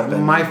a wake up?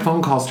 My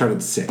phone call started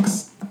at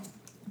 6.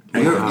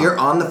 You're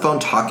on the phone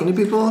talking to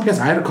people? Yes,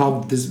 I had a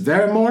call this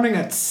very morning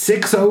at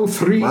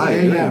 6:03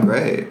 a.m.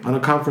 Great. on a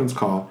conference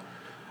call.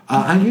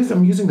 I'm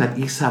using that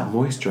ESOP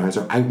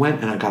moisturizer. I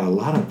went and I got a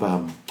lot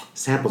of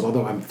samples,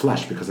 although I'm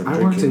flushed because I'm I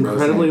drinking worked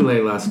incredibly rosé.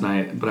 late last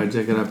night, but I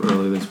did get up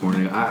early this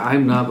morning.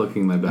 I'm not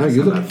looking my best. No,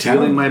 you I'm look not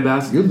terrible. feeling my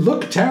best. You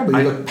look terrible.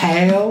 You look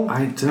pale.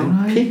 I don't.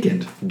 And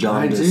piquant.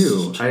 I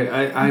do.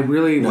 I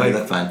really No, like. you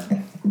look fine.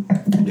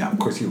 Yeah, of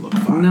course you look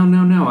fine.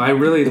 No. I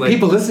really like.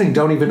 People listening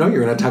don't even know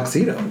you're in a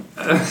tuxedo.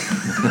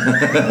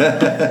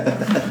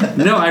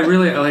 No, I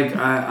really like.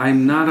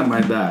 I'm not at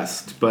my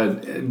best,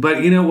 but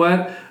you know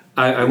what?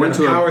 I went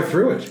to power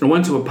through it. I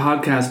went to a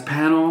podcast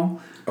panel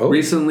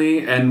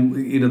recently, and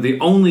the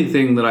only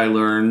thing that I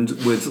learned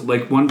was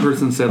like one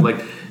person said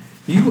like,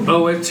 You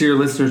owe it to your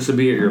listeners to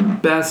be at your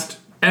best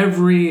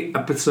every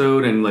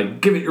episode and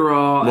like give it your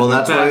all. Well,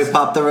 that's why we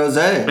popped the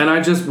rosé. And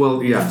I just,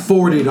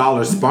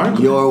 $40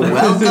 sparkling. You're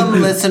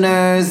welcome,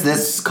 listeners.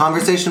 This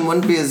conversation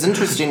wouldn't be as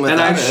interesting without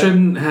it. And I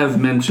shouldn't have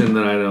mentioned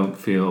that I don't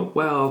feel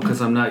well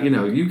because I'm not.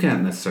 You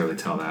can't necessarily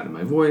tell that in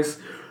my voice.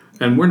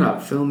 And we're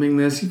not filming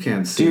this. You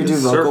can't see. Do you do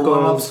vocal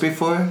warm-ups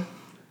before?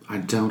 I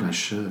don't. I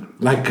should.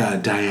 Like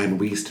Diane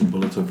Wiest in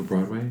Bullets Over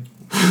Broadway.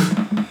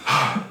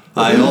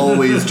 I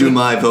always do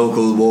my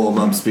vocal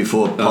warm-ups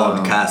before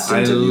podcast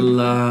interview. I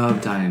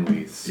love Diane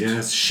Wiest.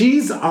 Yes,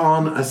 she's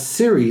on a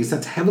series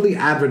that's heavily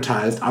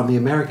advertised on the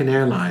American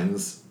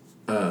Airlines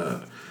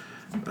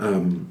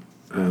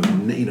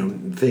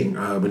thing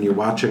when you're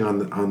watching on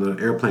the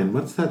airplane.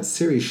 What's that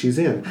series she's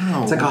in?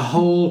 Oh. It's like a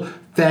whole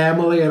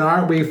family, and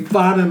aren't we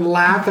fun and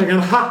laughing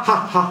and ha ha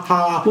ha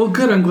ha. Well,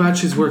 good. I'm glad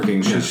she's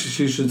working.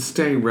 She should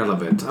stay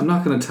relevant. I'm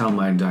not going to tell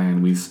my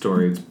Diane Wiest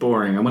story. It's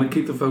boring. I want to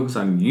keep the focus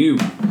on you.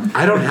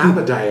 I don't have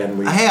a Diane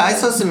Wiest. Hey, I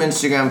saw some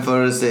Instagram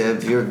photos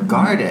of your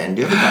garden.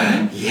 Do you have a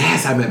garden?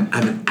 Yes, I'm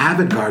an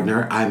avid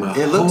gardener. I'm a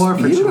whore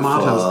for beautiful.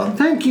 tomatoes.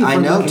 Thank you. I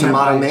know,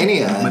 Tomato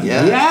Mania.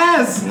 Yeah.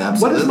 Yes.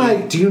 Absolutely. What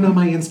is do you know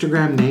my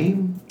Instagram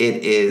name?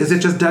 It is. Is it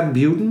just Doug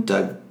Budin?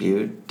 Doug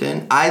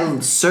Budin. I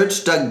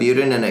searched Doug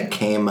Budin and it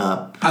came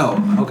up.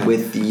 Oh, okay.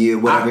 With you,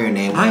 whatever your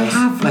name was. I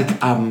have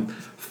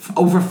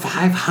over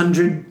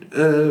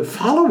 500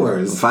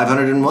 followers.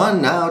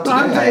 501 now.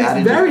 Today.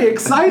 It's very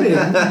exciting.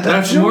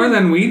 That's more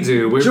than we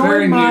do. We're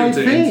very new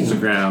to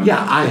Instagram.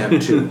 Yeah, I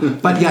am too.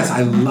 But yes,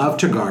 I love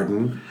to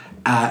garden.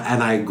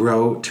 And I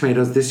grow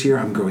tomatoes. This year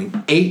I'm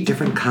growing 8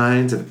 different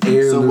kinds of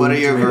heirloom. So what are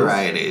your tomatoes.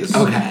 varieties?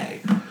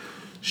 Okay.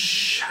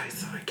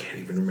 Scheiße, I can't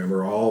even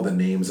remember all the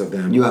names of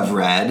them. You have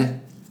red.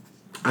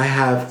 I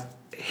have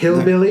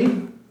Hillbilly,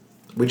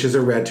 which is a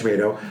red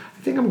tomato.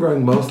 I think I'm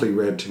growing mostly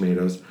red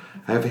tomatoes.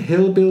 I have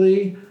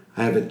Hillbilly.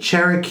 I have a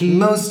Cherokee.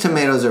 Most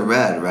tomatoes are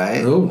red,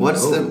 right? Oh,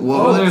 what's no.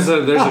 the? There's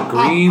a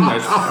green.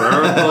 There's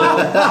purple.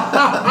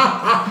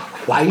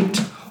 White.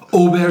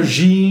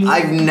 Aubergine.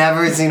 I've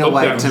never seen a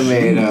white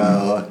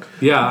tomato.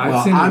 Yeah,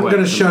 I've seen. I'm going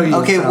to show you.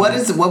 Okay,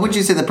 what would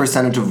you say the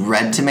percentage of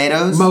red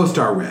tomatoes? Most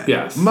are red.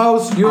 Yes.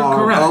 Most You're are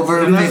correct.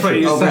 Over And that's what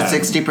you over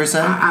said.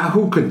 60%.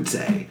 Who could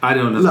say? I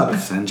don't know. Look, the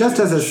percentage. just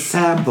as a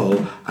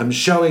sample, I'm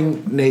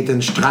showing Nathan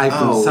Streifel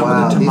Oh, some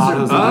wow. of the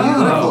tomatoes. These are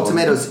beautiful Oh.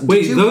 tomatoes. Did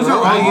Wait, you those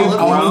grow are all you of them?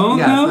 grown?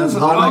 Yes, those?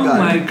 that's all I Oh got.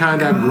 my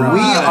kind of God. We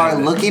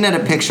are looking at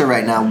a picture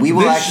right now. We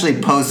will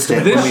actually post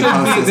it This when we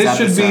post should be. this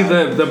This should be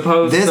episode. the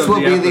post. This of will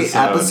the be the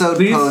episode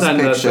Please post send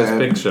us picture.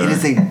 this picture. It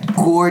is a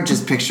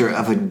gorgeous picture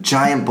of a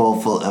giant bowl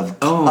full of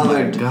Oh my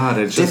colored, God!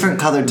 It's different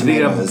just colored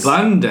tomatoes. The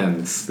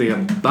abundance.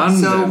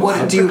 So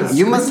what do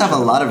you must have a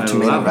lot of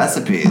tomato love it.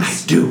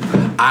 recipes. Do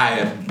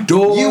I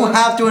adore? You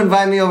have to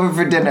invite me over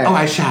for dinner. Oh,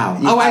 I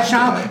shall. You I have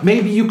shall. to.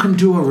 Maybe you can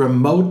do a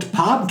remote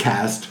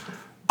podcast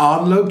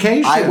on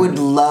location. I would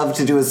love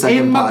to do a second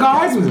In my podcast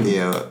garden. with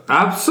you.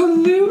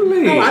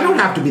 Absolutely. No, I don't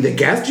have to be the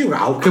guest.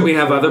 Could we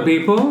have other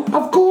people?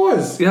 Of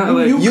course. Yeah,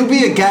 like- You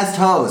be a guest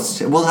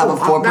host. We'll have a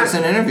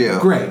 4-person interview.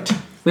 Great.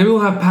 Maybe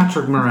we'll have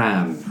Patrick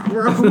Moran.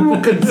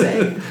 Who can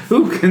say?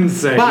 Who can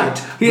say? But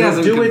he we'll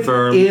hasn't do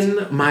confirmed. it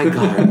in my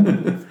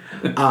garden.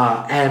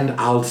 And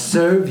I'll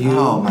serve you.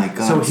 Oh my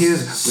God. So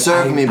here's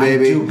Serve me,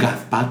 baby. I do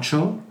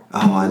gazpacho.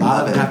 Oh, I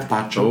love it.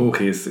 Gazpacho. Oh,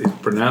 he's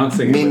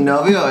pronouncing Mi it.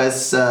 novio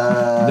es... No,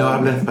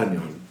 habla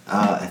español.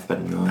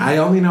 Español. I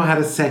only know how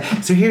to say.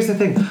 So here's the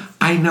thing.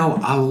 I know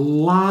a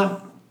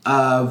lot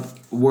of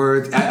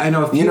words. I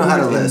know a few You know how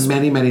to words in lisp.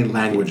 many, many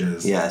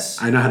languages. Yes.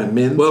 I know how to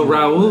mince. Well,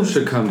 Raul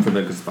should come for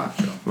the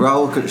gazpacho.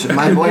 Raul,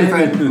 my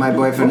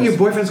boyfriend Oh, your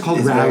boyfriend's called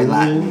is very Raul?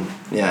 Latin.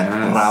 Yeah,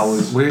 Yes.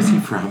 Raul. Where's he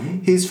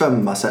from? He's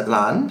from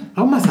Mazatlan.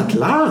 Oh,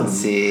 Mazatlan.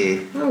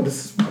 See. Oh,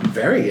 this is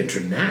very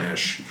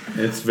international.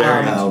 It's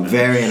very. Oh,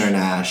 very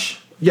international.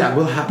 Yeah,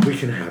 we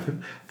can have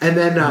him. And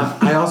then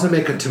I also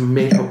make a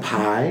tomato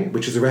pie,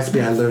 which is a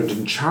recipe I learned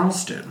in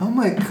Charleston. Oh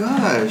my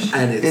gosh.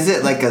 And it's- is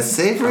it like a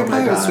savory Oh my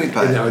pie or a God. sweet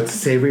pie? No, it's a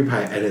savory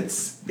pie, and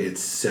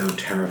it's so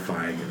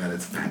terrifying that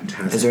it's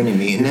fantastic. Is there any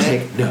meat in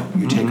it?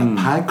 You take a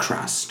pie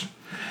crust.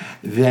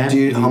 Then Do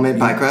you homemade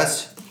pie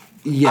crust?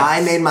 Yes. I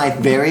made my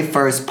very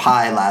first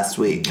pie last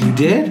week. You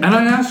did? And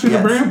I asked you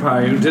Yes. to bring a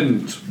pie. You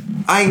didn't.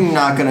 I'm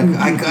not gonna.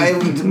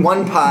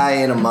 One pie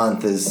in a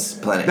month is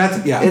plenty.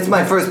 That's It's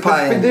my first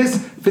pie.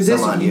 For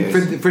odd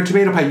years. for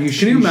tomato pie, you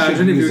should. Can you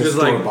imagine if you use a just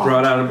like store-bought.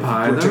 brought out a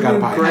pie? Or That took out a would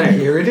be pie. great. And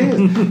here it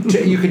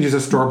is. You can use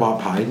a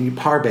store-bought pie and you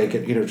par-bake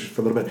it, just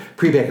for a little bit,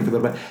 pre-bake it for a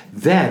little bit.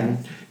 Then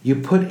you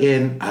put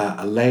in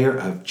a layer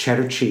of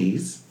cheddar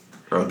cheese.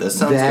 Bro, this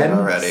sounds Then good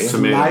already.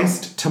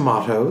 sliced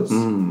tomatoes.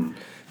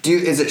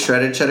 Is it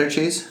shredded cheddar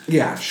cheese?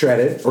 Yeah,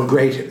 shredded or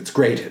grated. It's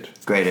grated.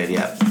 Grated,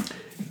 yeah.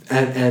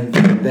 And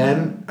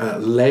then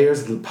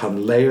layers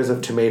upon layers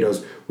of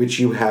tomatoes, which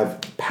you have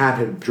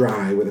patted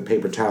dry with a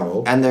paper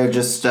towel, And they're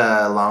just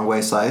long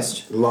way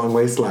sliced. long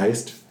way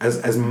sliced,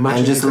 as much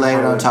And as just you can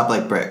layered pile on it. top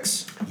like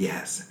bricks.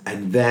 Yes,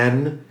 and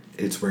then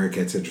it's where it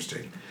gets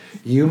interesting.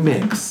 You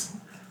mix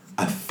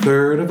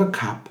 1/3 of a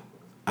cup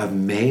of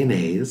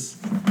mayonnaise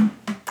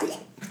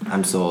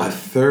I'm sold. A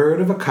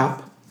third of a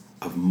cup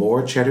of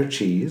more cheddar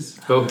cheese.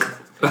 Oh.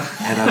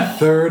 And a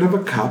third of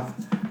a cup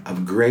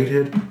of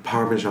grated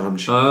Parmesan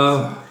cheese.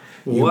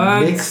 You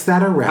What? mix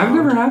that around. I've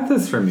never had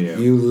this from you.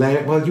 You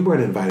layer. Well, you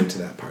weren't invited to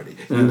that party.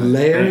 You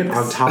layer it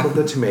on top of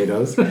the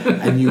tomatoes,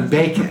 and you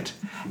bake it,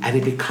 and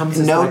it becomes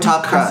this No like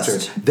top custard.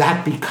 crust.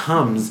 That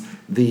becomes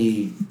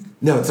the.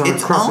 No, it's not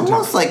It's a crust on top.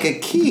 almost like a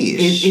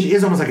quiche. It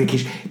is almost like a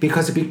quiche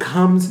because it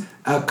becomes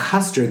a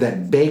custard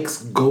that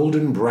bakes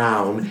golden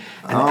brown,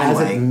 and as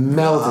my it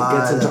melts, it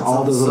gets into God,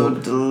 all that those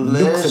sounds little so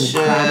nooks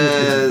and crannies.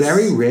 It's delicious.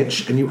 very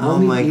rich, and you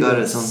only my eat God,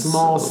 a it sounds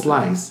small so good.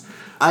 slice.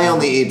 I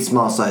only eat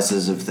small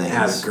slices of things.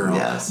 As a girl,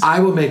 Yes. I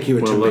will make you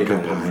a Well, look tomato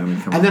at it, pie,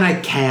 man, come and then I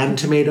can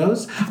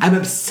tomatoes. I'm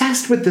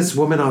obsessed with this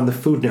woman on the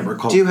Food Network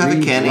called. Do you have a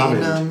Bree canning,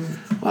 Drummond.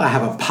 Well, I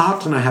have a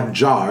pot and I have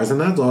jars, and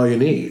that's all you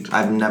need.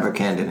 I've never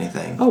canned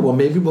anything. Oh well,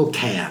 maybe we'll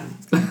can,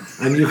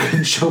 and you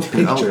can show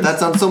pictures. Oh, that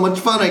sounds so much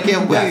fun. I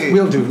can't wait. Yes,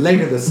 we'll do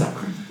later this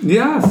summer.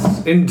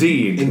 Yes,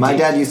 indeed. My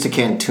dad used to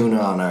can tuna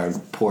on our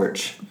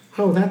porch.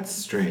 Oh, that's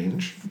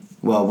strange.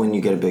 Well, when you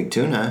get a big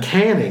tuna.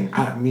 Canning,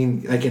 I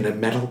mean, like in a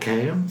metal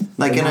can?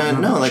 Like in a,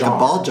 no, like a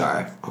ball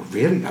jar. Oh,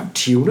 really? A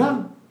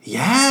tuna?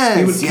 Yes.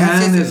 He would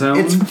can his own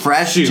It's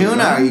fresh tuna.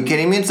 tuna. Are you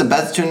kidding me? It's the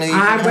best tuna you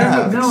can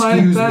have. No, I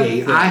excuse bet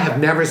me. that- I have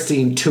never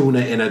seen tuna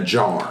in a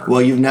jar.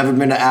 Well, you've never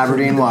been to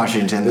Aberdeen,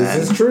 Washington, then.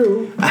 This is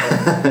true.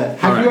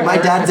 My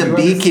dad's a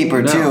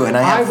beekeeper, too, and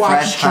I have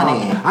fresh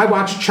honey. I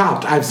watch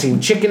Chopped. I've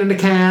seen chicken in a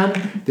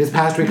can. This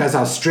past week I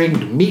saw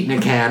stringed meat in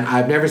a can.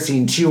 I've never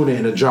seen tuna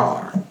in a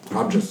jar.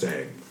 I'm just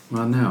saying.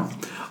 Well, no.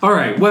 All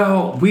right.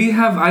 Well, we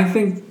have, I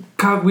think,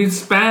 we've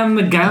spanned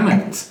the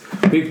gamut.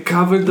 We've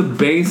covered the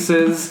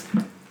bases.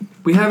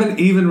 We haven't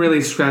even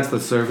really scratched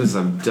the surface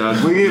of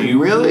Doug. We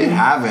really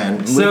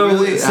haven't. So, we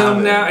really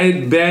haven't. now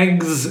it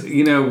begs,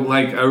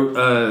 like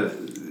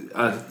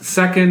a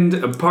second,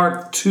 a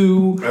part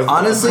two.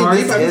 Honestly, a part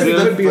this is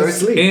two the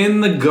first.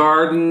 in the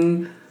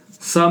garden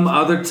some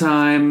other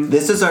time.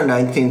 This is our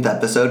 19th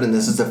episode, and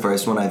this is the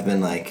first one I've been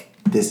like,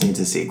 this needs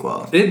a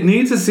sequel. It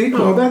needs a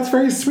sequel. Oh, that's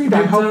very sweet.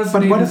 I It hope, does but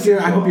need what a if I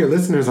sequel. hope your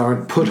listeners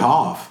aren't put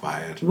off by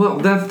it. Well,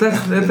 that's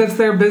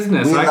their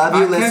business. We love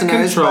you, I can't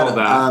listeners, control but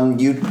that.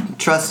 you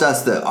trust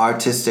us that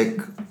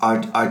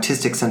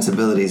artistic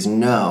sensibilities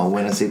know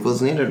when a sequel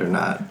is needed or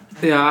not.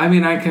 Yeah, I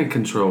mean, I can't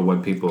control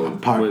what people.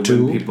 Part when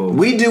two? people.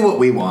 We do what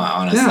we want,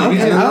 honestly. Yeah, we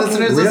And do. the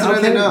listeners listen or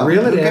they don't.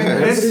 Reel it Who in.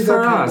 cares? It's Everybody's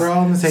for okay. us. We're all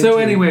on the same So team.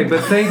 anyway, but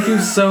thank you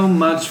so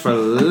much for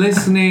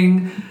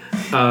listening.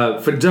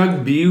 For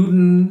Doug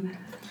Budin,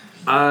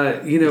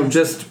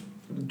 just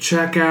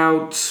check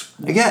out.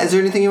 Yeah, is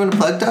there anything you want to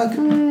plug, Doug?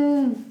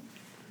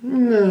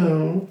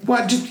 No.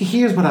 What? Just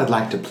here's what I'd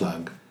like to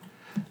plug.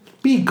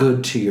 Be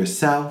good to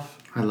yourself.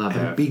 I love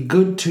and it. Be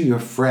good to your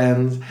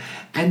friends.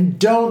 And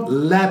don't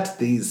let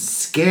these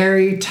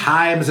scary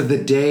times of the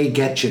day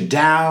get you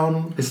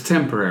down. It's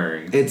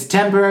temporary. It's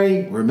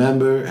temporary.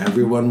 Remember,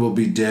 everyone will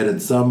be dead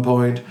at some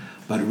point.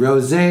 But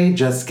rosé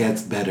just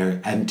gets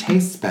better and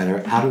tastes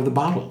better out of the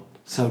bottle.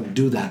 So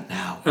do that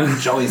now.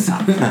 Enjoy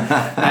some.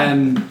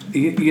 And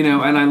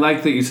and I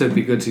like that you said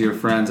be good to your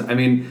friends. I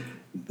mean,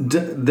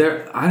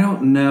 I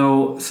don't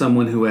know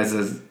someone who is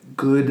as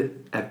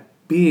good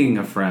at being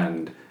a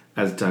friend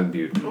as Doug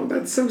Budin. Oh,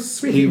 that's so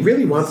sweet. He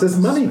really wants this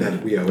money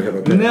that we owe him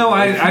a bit. No,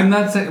 I'm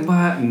not saying.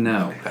 Well,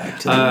 no. Back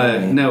to the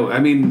money. No, I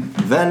mean,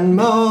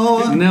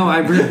 Venmo. no.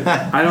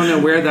 I don't know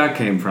where that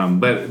came from,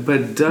 but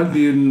Doug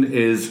Budin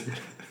is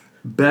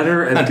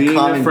better at being a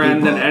Uncommon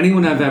friend than people.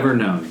 anyone I've ever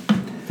known.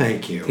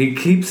 Thank you. He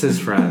keeps his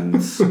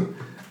friends.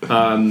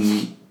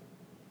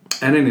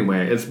 And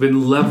anyway, it's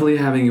been lovely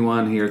having you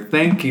on here.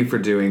 Thank you for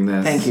doing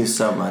this. Thank you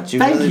so much.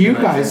 Thank really you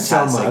been a guys so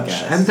fantastic much.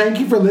 guest. And thank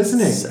you for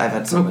listening. I've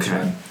had so much Okay.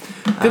 fun.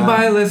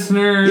 Goodbye,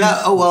 listeners.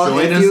 Yeah, oh well,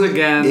 Join if us you,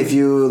 again. If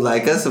you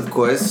like us, of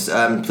course,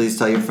 please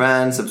tell your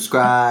friends,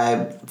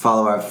 subscribe,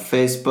 follow our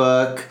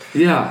Facebook.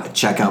 Yeah.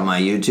 Check out my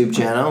YouTube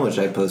channel, which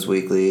I post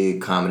weekly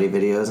comedy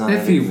videos on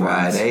If every you want,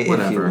 Friday. If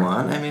whatever. you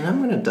want. I mean, I'm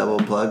going to double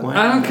plug one.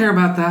 I don't care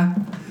about that.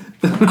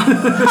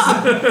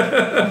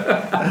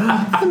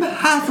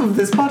 Half of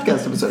this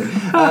podcast episode.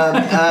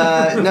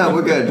 No,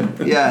 we're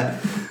good. Yeah.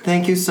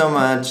 Thank you so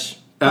much.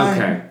 Bye.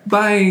 Okay.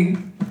 Bye.